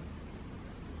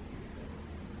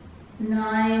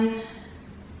 9,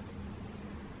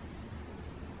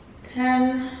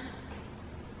 10,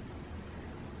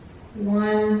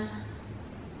 1,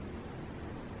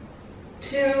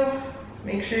 2,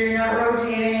 make sure you're not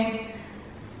rotating.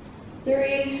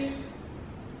 3,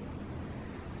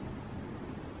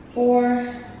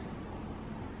 4,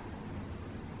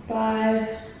 5,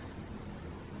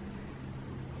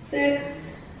 6,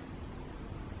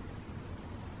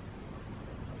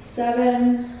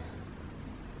 7,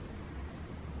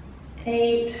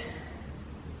 8,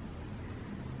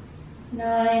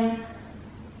 9,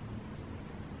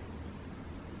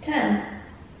 10.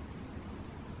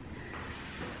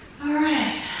 All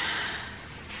right.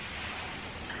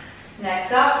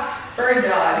 Next up, bird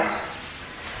dog.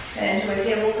 Get into a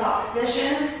tabletop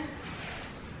position.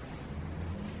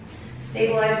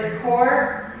 Stabilize your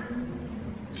core.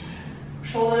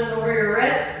 Shoulders over your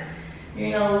wrists.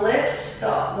 You're going to lift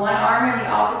the one arm and the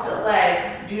opposite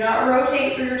leg. Do not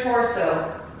rotate through your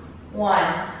torso.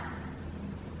 1,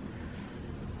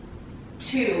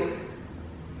 2,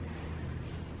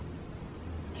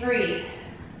 3,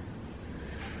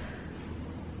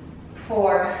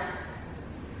 4,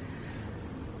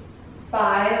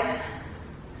 5,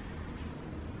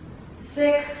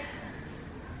 6,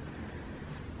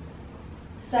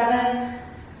 7,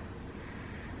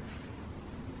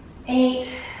 8,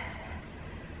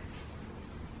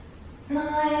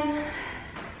 9,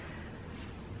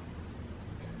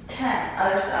 10.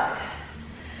 Other side.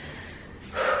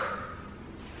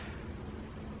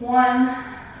 1,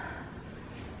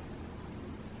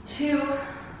 2,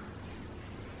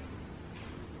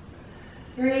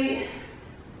 3,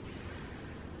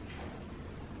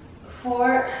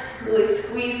 4. Really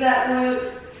squeeze that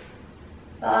glute.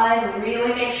 5.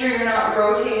 Really make sure you're not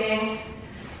rotating.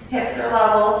 Hips are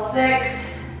level. 6,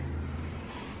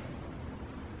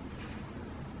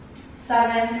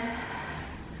 7,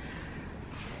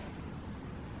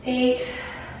 8,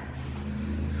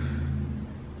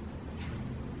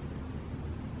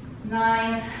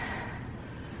 9,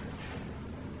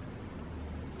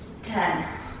 10.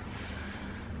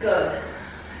 Good.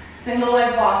 Single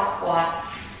leg box squat.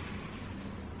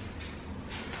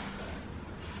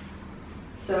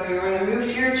 So you're going to move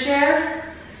to your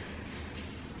chair.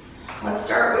 Let's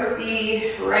start with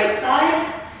the right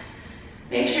side.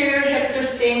 Make sure your hips are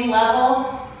staying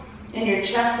level and your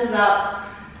chest is up.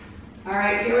 All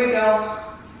right, here we go.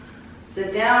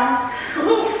 Sit down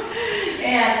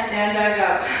and stand back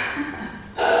up.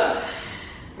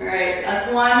 All right,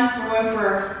 that's 1. We're going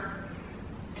for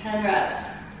 10 reps.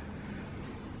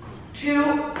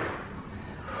 2,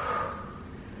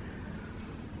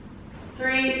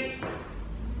 3,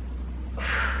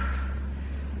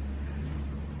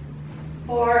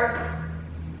 4,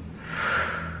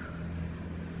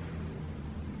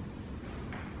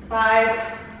 5,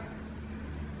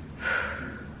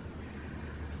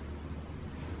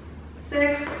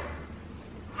 6,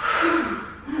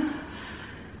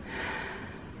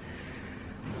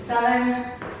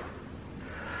 7,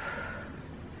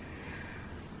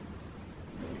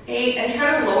 8, and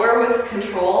try to lower with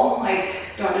control, like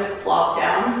don't just plop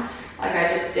down like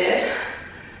I just did.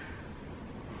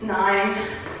 9,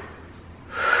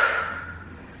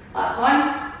 last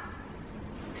one,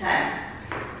 10.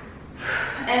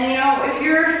 And you know, if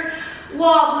you're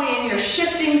wobbly and you're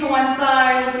shifting to one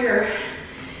side with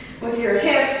your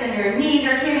hips and your knees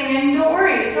are caving in, don't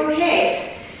worry, it's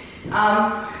okay.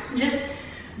 Just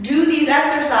do these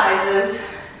exercises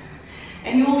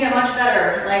and you will get much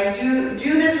better. Like do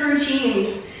this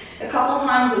routine a couple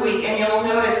times a week and you'll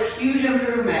notice huge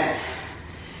improvements.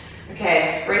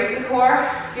 Okay, brace the core.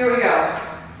 Here we go.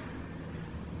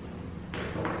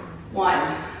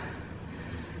 1,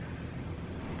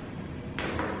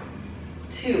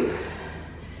 2.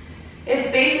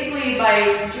 It's basically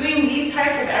by doing these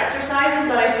types of exercises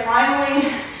that I've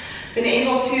finally been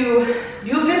able to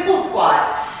do a pistol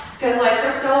squat. Because like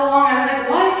for so long I was like,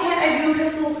 why can't I do a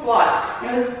pistol squat?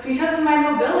 It was because of my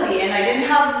mobility and I didn't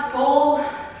have full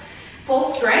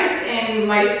strength in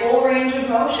my full range of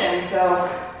motion. So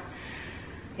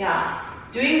yeah,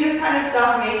 doing this kind of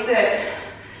stuff makes it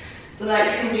so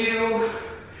that you can do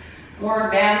more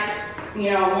advanced,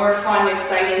 more fun,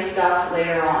 exciting stuff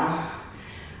later on.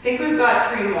 I think we've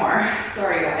got 3 more.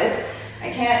 Sorry guys,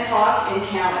 I can't talk and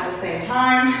count at the same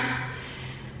time.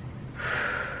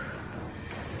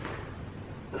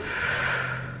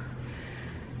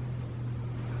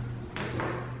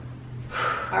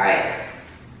 All right,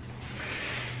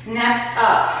 next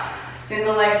up,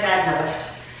 single leg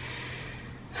deadlift.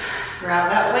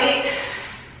 Grab that weight.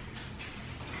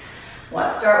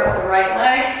 Let's start with the right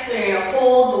leg. So you're gonna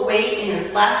hold the weight in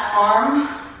your left arm.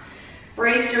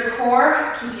 Brace your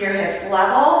core, keep your hips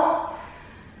level,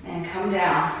 and come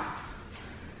down.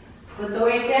 Put the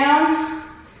weight down,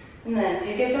 and then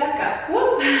pick it back up.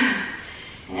 Whoop.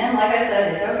 And like I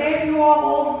said, it's okay if you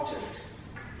wobble. Just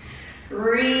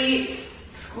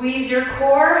squeeze your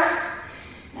core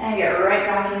and get right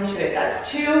back into it. That's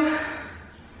 2.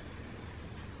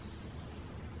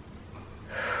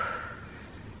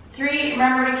 3,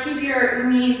 remember to keep your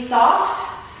knees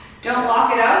soft. Don't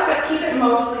lock it out, but keep it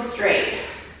mostly straight.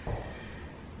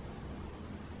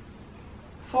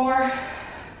 4.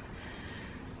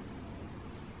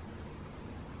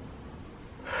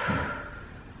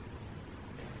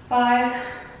 5.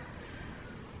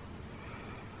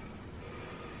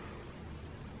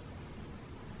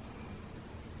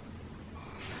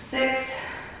 6.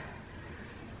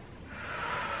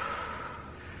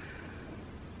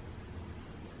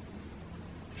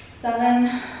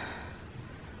 7.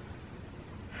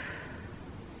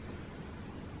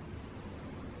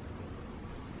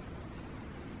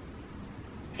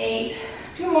 8.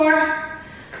 2 more.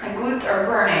 My glutes are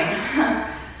burning.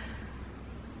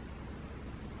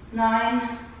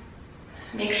 9.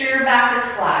 Make sure your back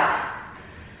is flat.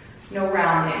 No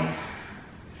rounding.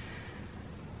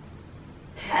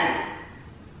 10.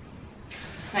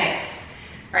 Nice.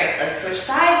 All right, let's switch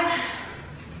sides.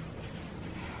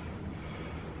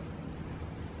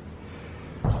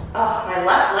 Oh, my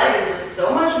left leg is just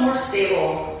so much more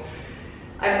stable.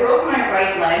 I broke my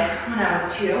right leg when I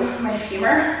was 2, my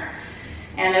femur,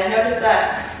 and I've noticed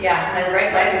that, yeah, my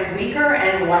right leg is weaker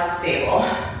and less stable.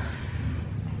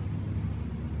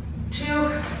 2.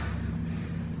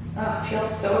 Oh, it feels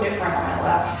so different on my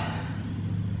left.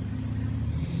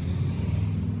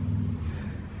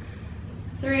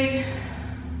 3.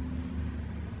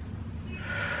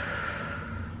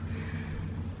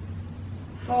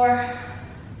 4.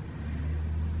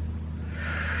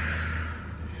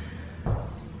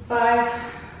 5.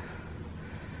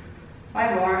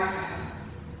 5 more.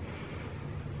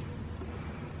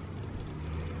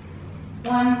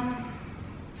 1.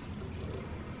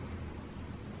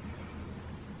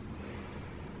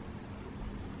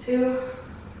 2.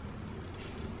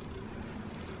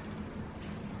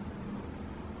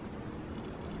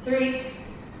 3.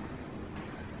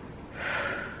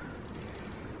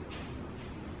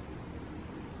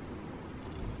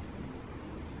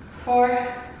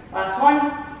 4. Last one.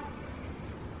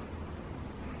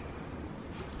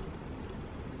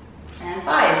 And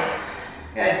 5.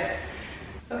 Good.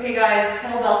 Okay guys,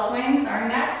 kettlebell swings are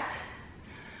next.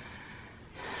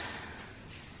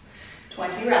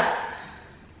 20 reps.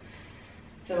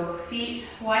 So feet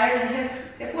wider than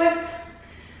hip width.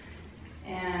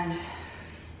 And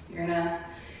you're gonna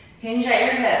hinge at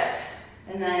your hips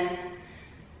and then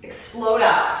explode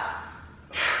up.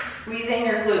 Squeezing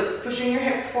your glutes, pushing your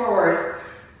hips forward.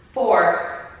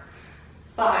 4,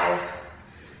 5,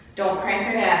 don't crank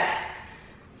your neck.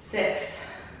 6,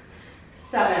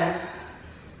 7,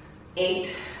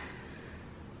 8,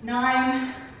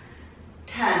 9,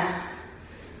 10.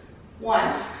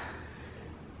 1,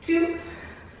 2,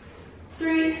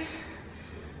 3,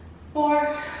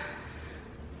 4,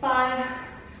 5,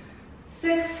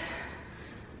 6,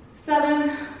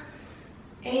 7,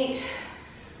 8,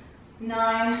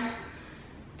 9,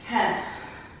 10.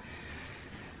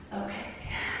 Okay,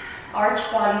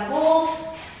 arch body hold.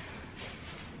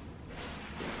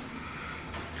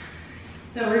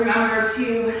 So remember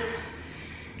to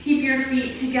keep your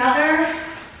feet together.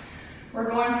 We're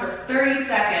going for 30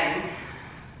 seconds.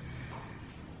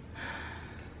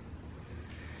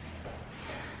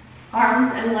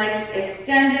 Arms and legs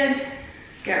extended.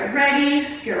 Get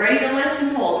ready to lift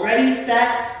and hold. Ready,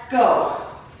 set, go.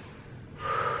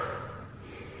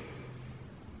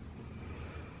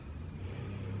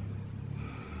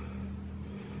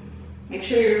 Make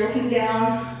sure you're looking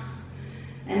down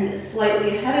and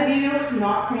slightly ahead of you,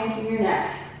 not cranking your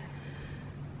neck.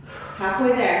 Halfway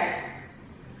there.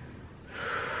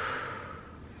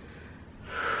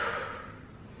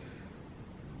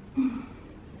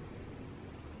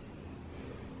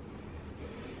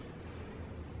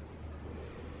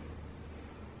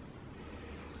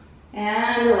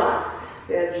 And relax.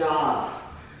 Good job.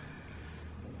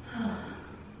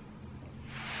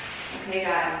 Okay,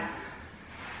 guys.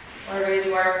 We're going to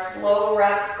do our slow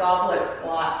rep goblet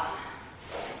squats.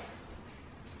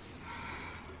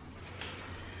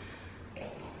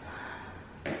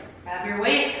 Grab your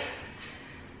weight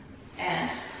and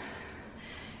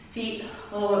feet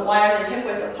a little bit wider than hip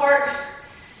width apart.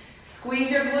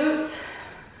 Squeeze your glutes.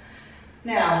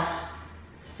 Now,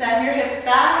 send your hips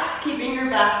back, keeping your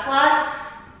back flat.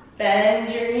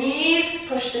 Bend your knees,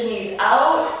 push the knees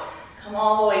out. Come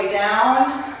all the way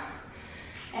down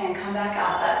and come back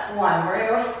out. That's 1. We're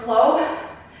gonna go slow.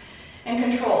 and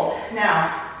controlled.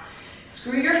 Now,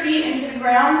 screw your feet into the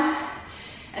ground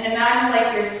and imagine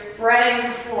like you're spreading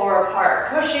the floor apart,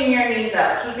 pushing your knees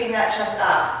up, keeping that chest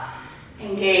up.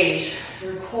 Engage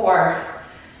your core.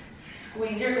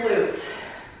 Squeeze your glutes.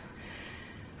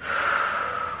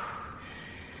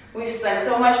 We've spent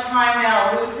so much time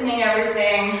now loosening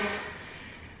everything,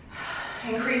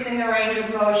 increasing the range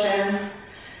of motion.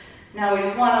 Now we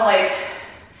just want to like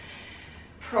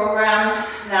program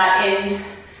that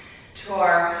into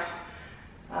our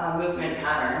movement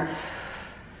patterns.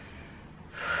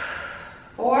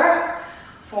 4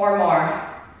 more.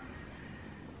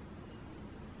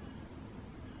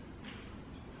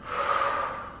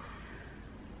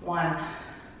 1.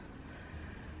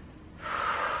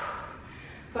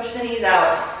 Push the knees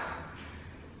out.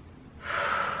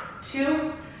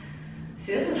 2.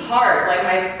 See, this is hard. Like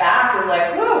my back is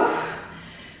like, woo,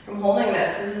 from holding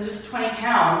this. This is just 20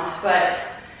 pounds, but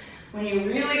when you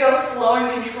really go slow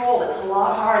and controlled, it's a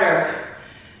lot harder.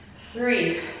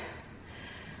 3.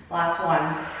 Last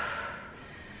one.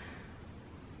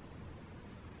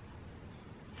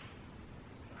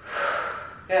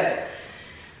 Good.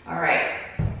 All right.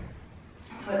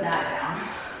 Put that down.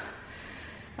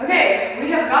 Okay, we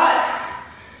have got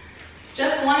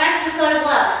just one exercise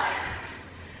left.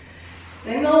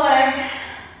 Single leg,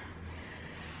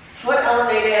 foot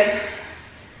elevated,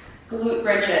 glute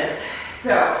bridges.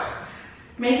 So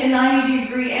make a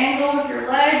 90-degree angle with your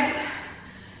legs.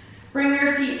 Bring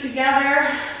your feet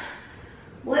together.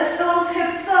 Lift those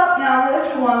hips up. Now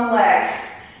lift one leg.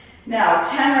 Now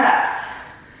 10 reps.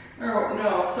 Oh,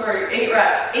 no, sorry, 8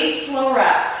 reps. 8 slow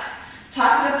reps.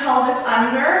 Tuck the pelvis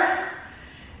under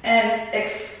and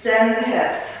extend the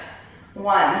hips.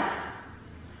 1,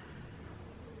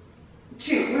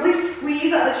 2. Really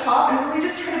squeeze at the top and really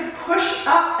just try to push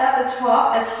up at the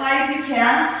top as high as you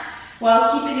can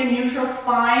while keeping a neutral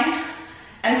spine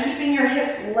and keeping your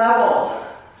hips level.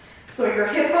 So your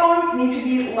hip bones need to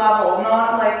be level,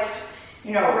 not like,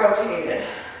 you know, rotated.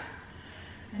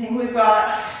 I think we've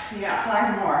got, yeah,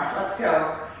 5 more. Let's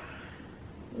go.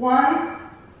 1,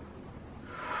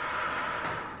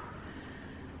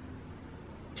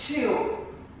 2,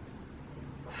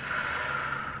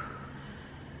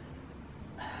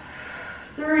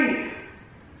 3,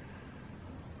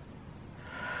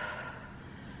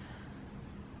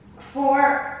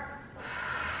 4,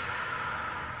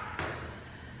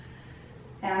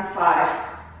 and 5.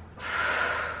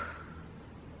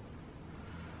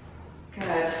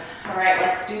 Good. All right,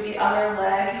 let's do the other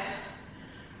leg.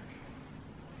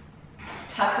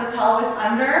 Tuck the pelvis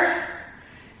under,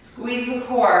 squeeze the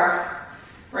core,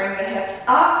 bring the hips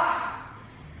up,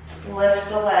 lift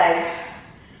the leg.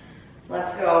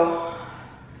 Let's go.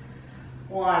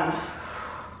 1,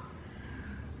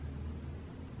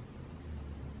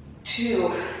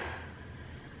 2,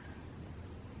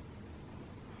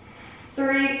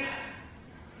 3,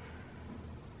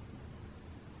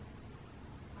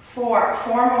 4.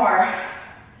 4 more.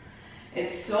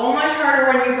 It's so much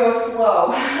harder when you go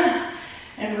slow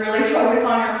and really focus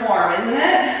on your form, isn't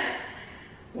it?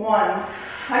 1.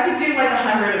 I could do like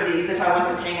 100 of these if I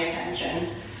wasn't paying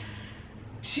attention.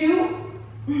 2.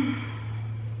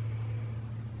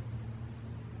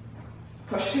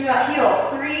 Push through that heel.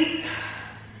 3.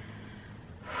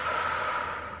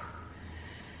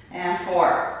 And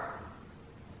 4.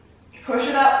 Push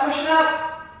it up, push it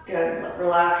up. Good,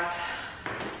 relax.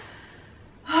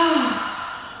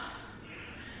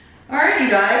 All right, you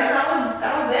guys,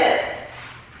 that was it.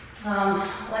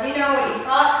 Let me know what you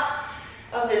thought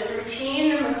of this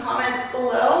routine in the comments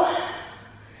below.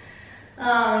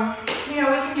 You know,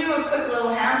 we can do a quick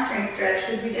little hamstring stretch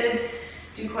because we did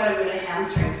do quite a bit of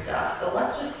hamstring stuff. So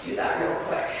let's just do that real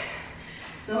quick.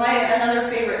 So another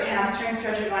favorite hamstring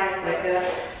stretch of mine is like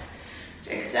this.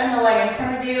 Extend the leg in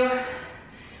front of you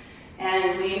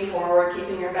and lean forward,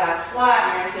 keeping your back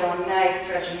flat, and you're feeling nice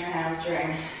stretching your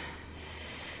hamstring.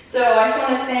 So I just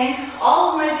want to thank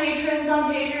all of my patrons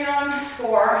on Patreon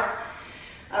for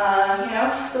you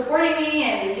know, supporting me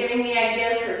and giving me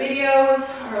ideas for videos.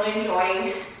 I'm really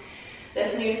enjoying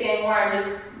this new thing where I'm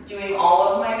just doing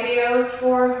all of my videos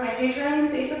for my patrons,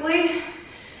 basically.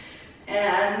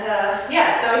 And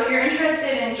yeah, so if you're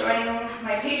interested in joining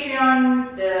my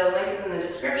Patreon, the link is in the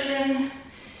description.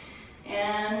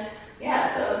 And yeah,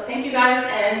 so thank you guys,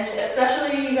 and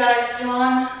especially you guys,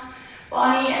 John,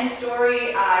 Bonnie, and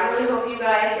Story. I really hope you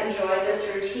guys enjoyed this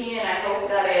routine, and I hope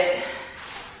that it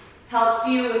helps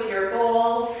you with your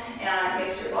goals and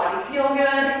makes your body feel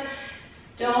good.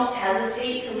 Don't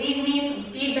hesitate to leave me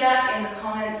some feedback in the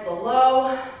comments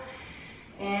below.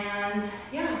 And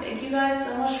yeah, thank you guys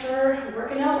so much for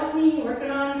working out with me,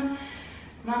 working on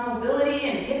my mobility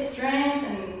and hip strength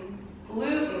and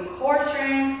glute and core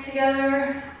strength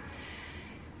together.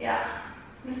 Yeah,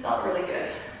 this felt really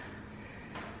good.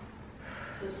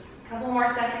 Just a couple more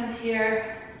seconds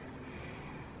here.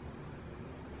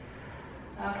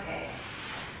 Okay,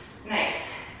 nice.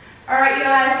 All right, you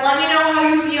guys, let me know how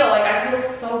you feel. Like, I feel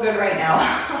so good right now.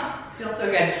 This feels so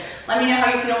good. Let me know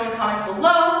how you feel in the comments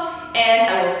below, and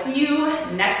I will see you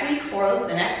next week for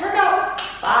the next workout.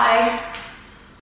 Bye.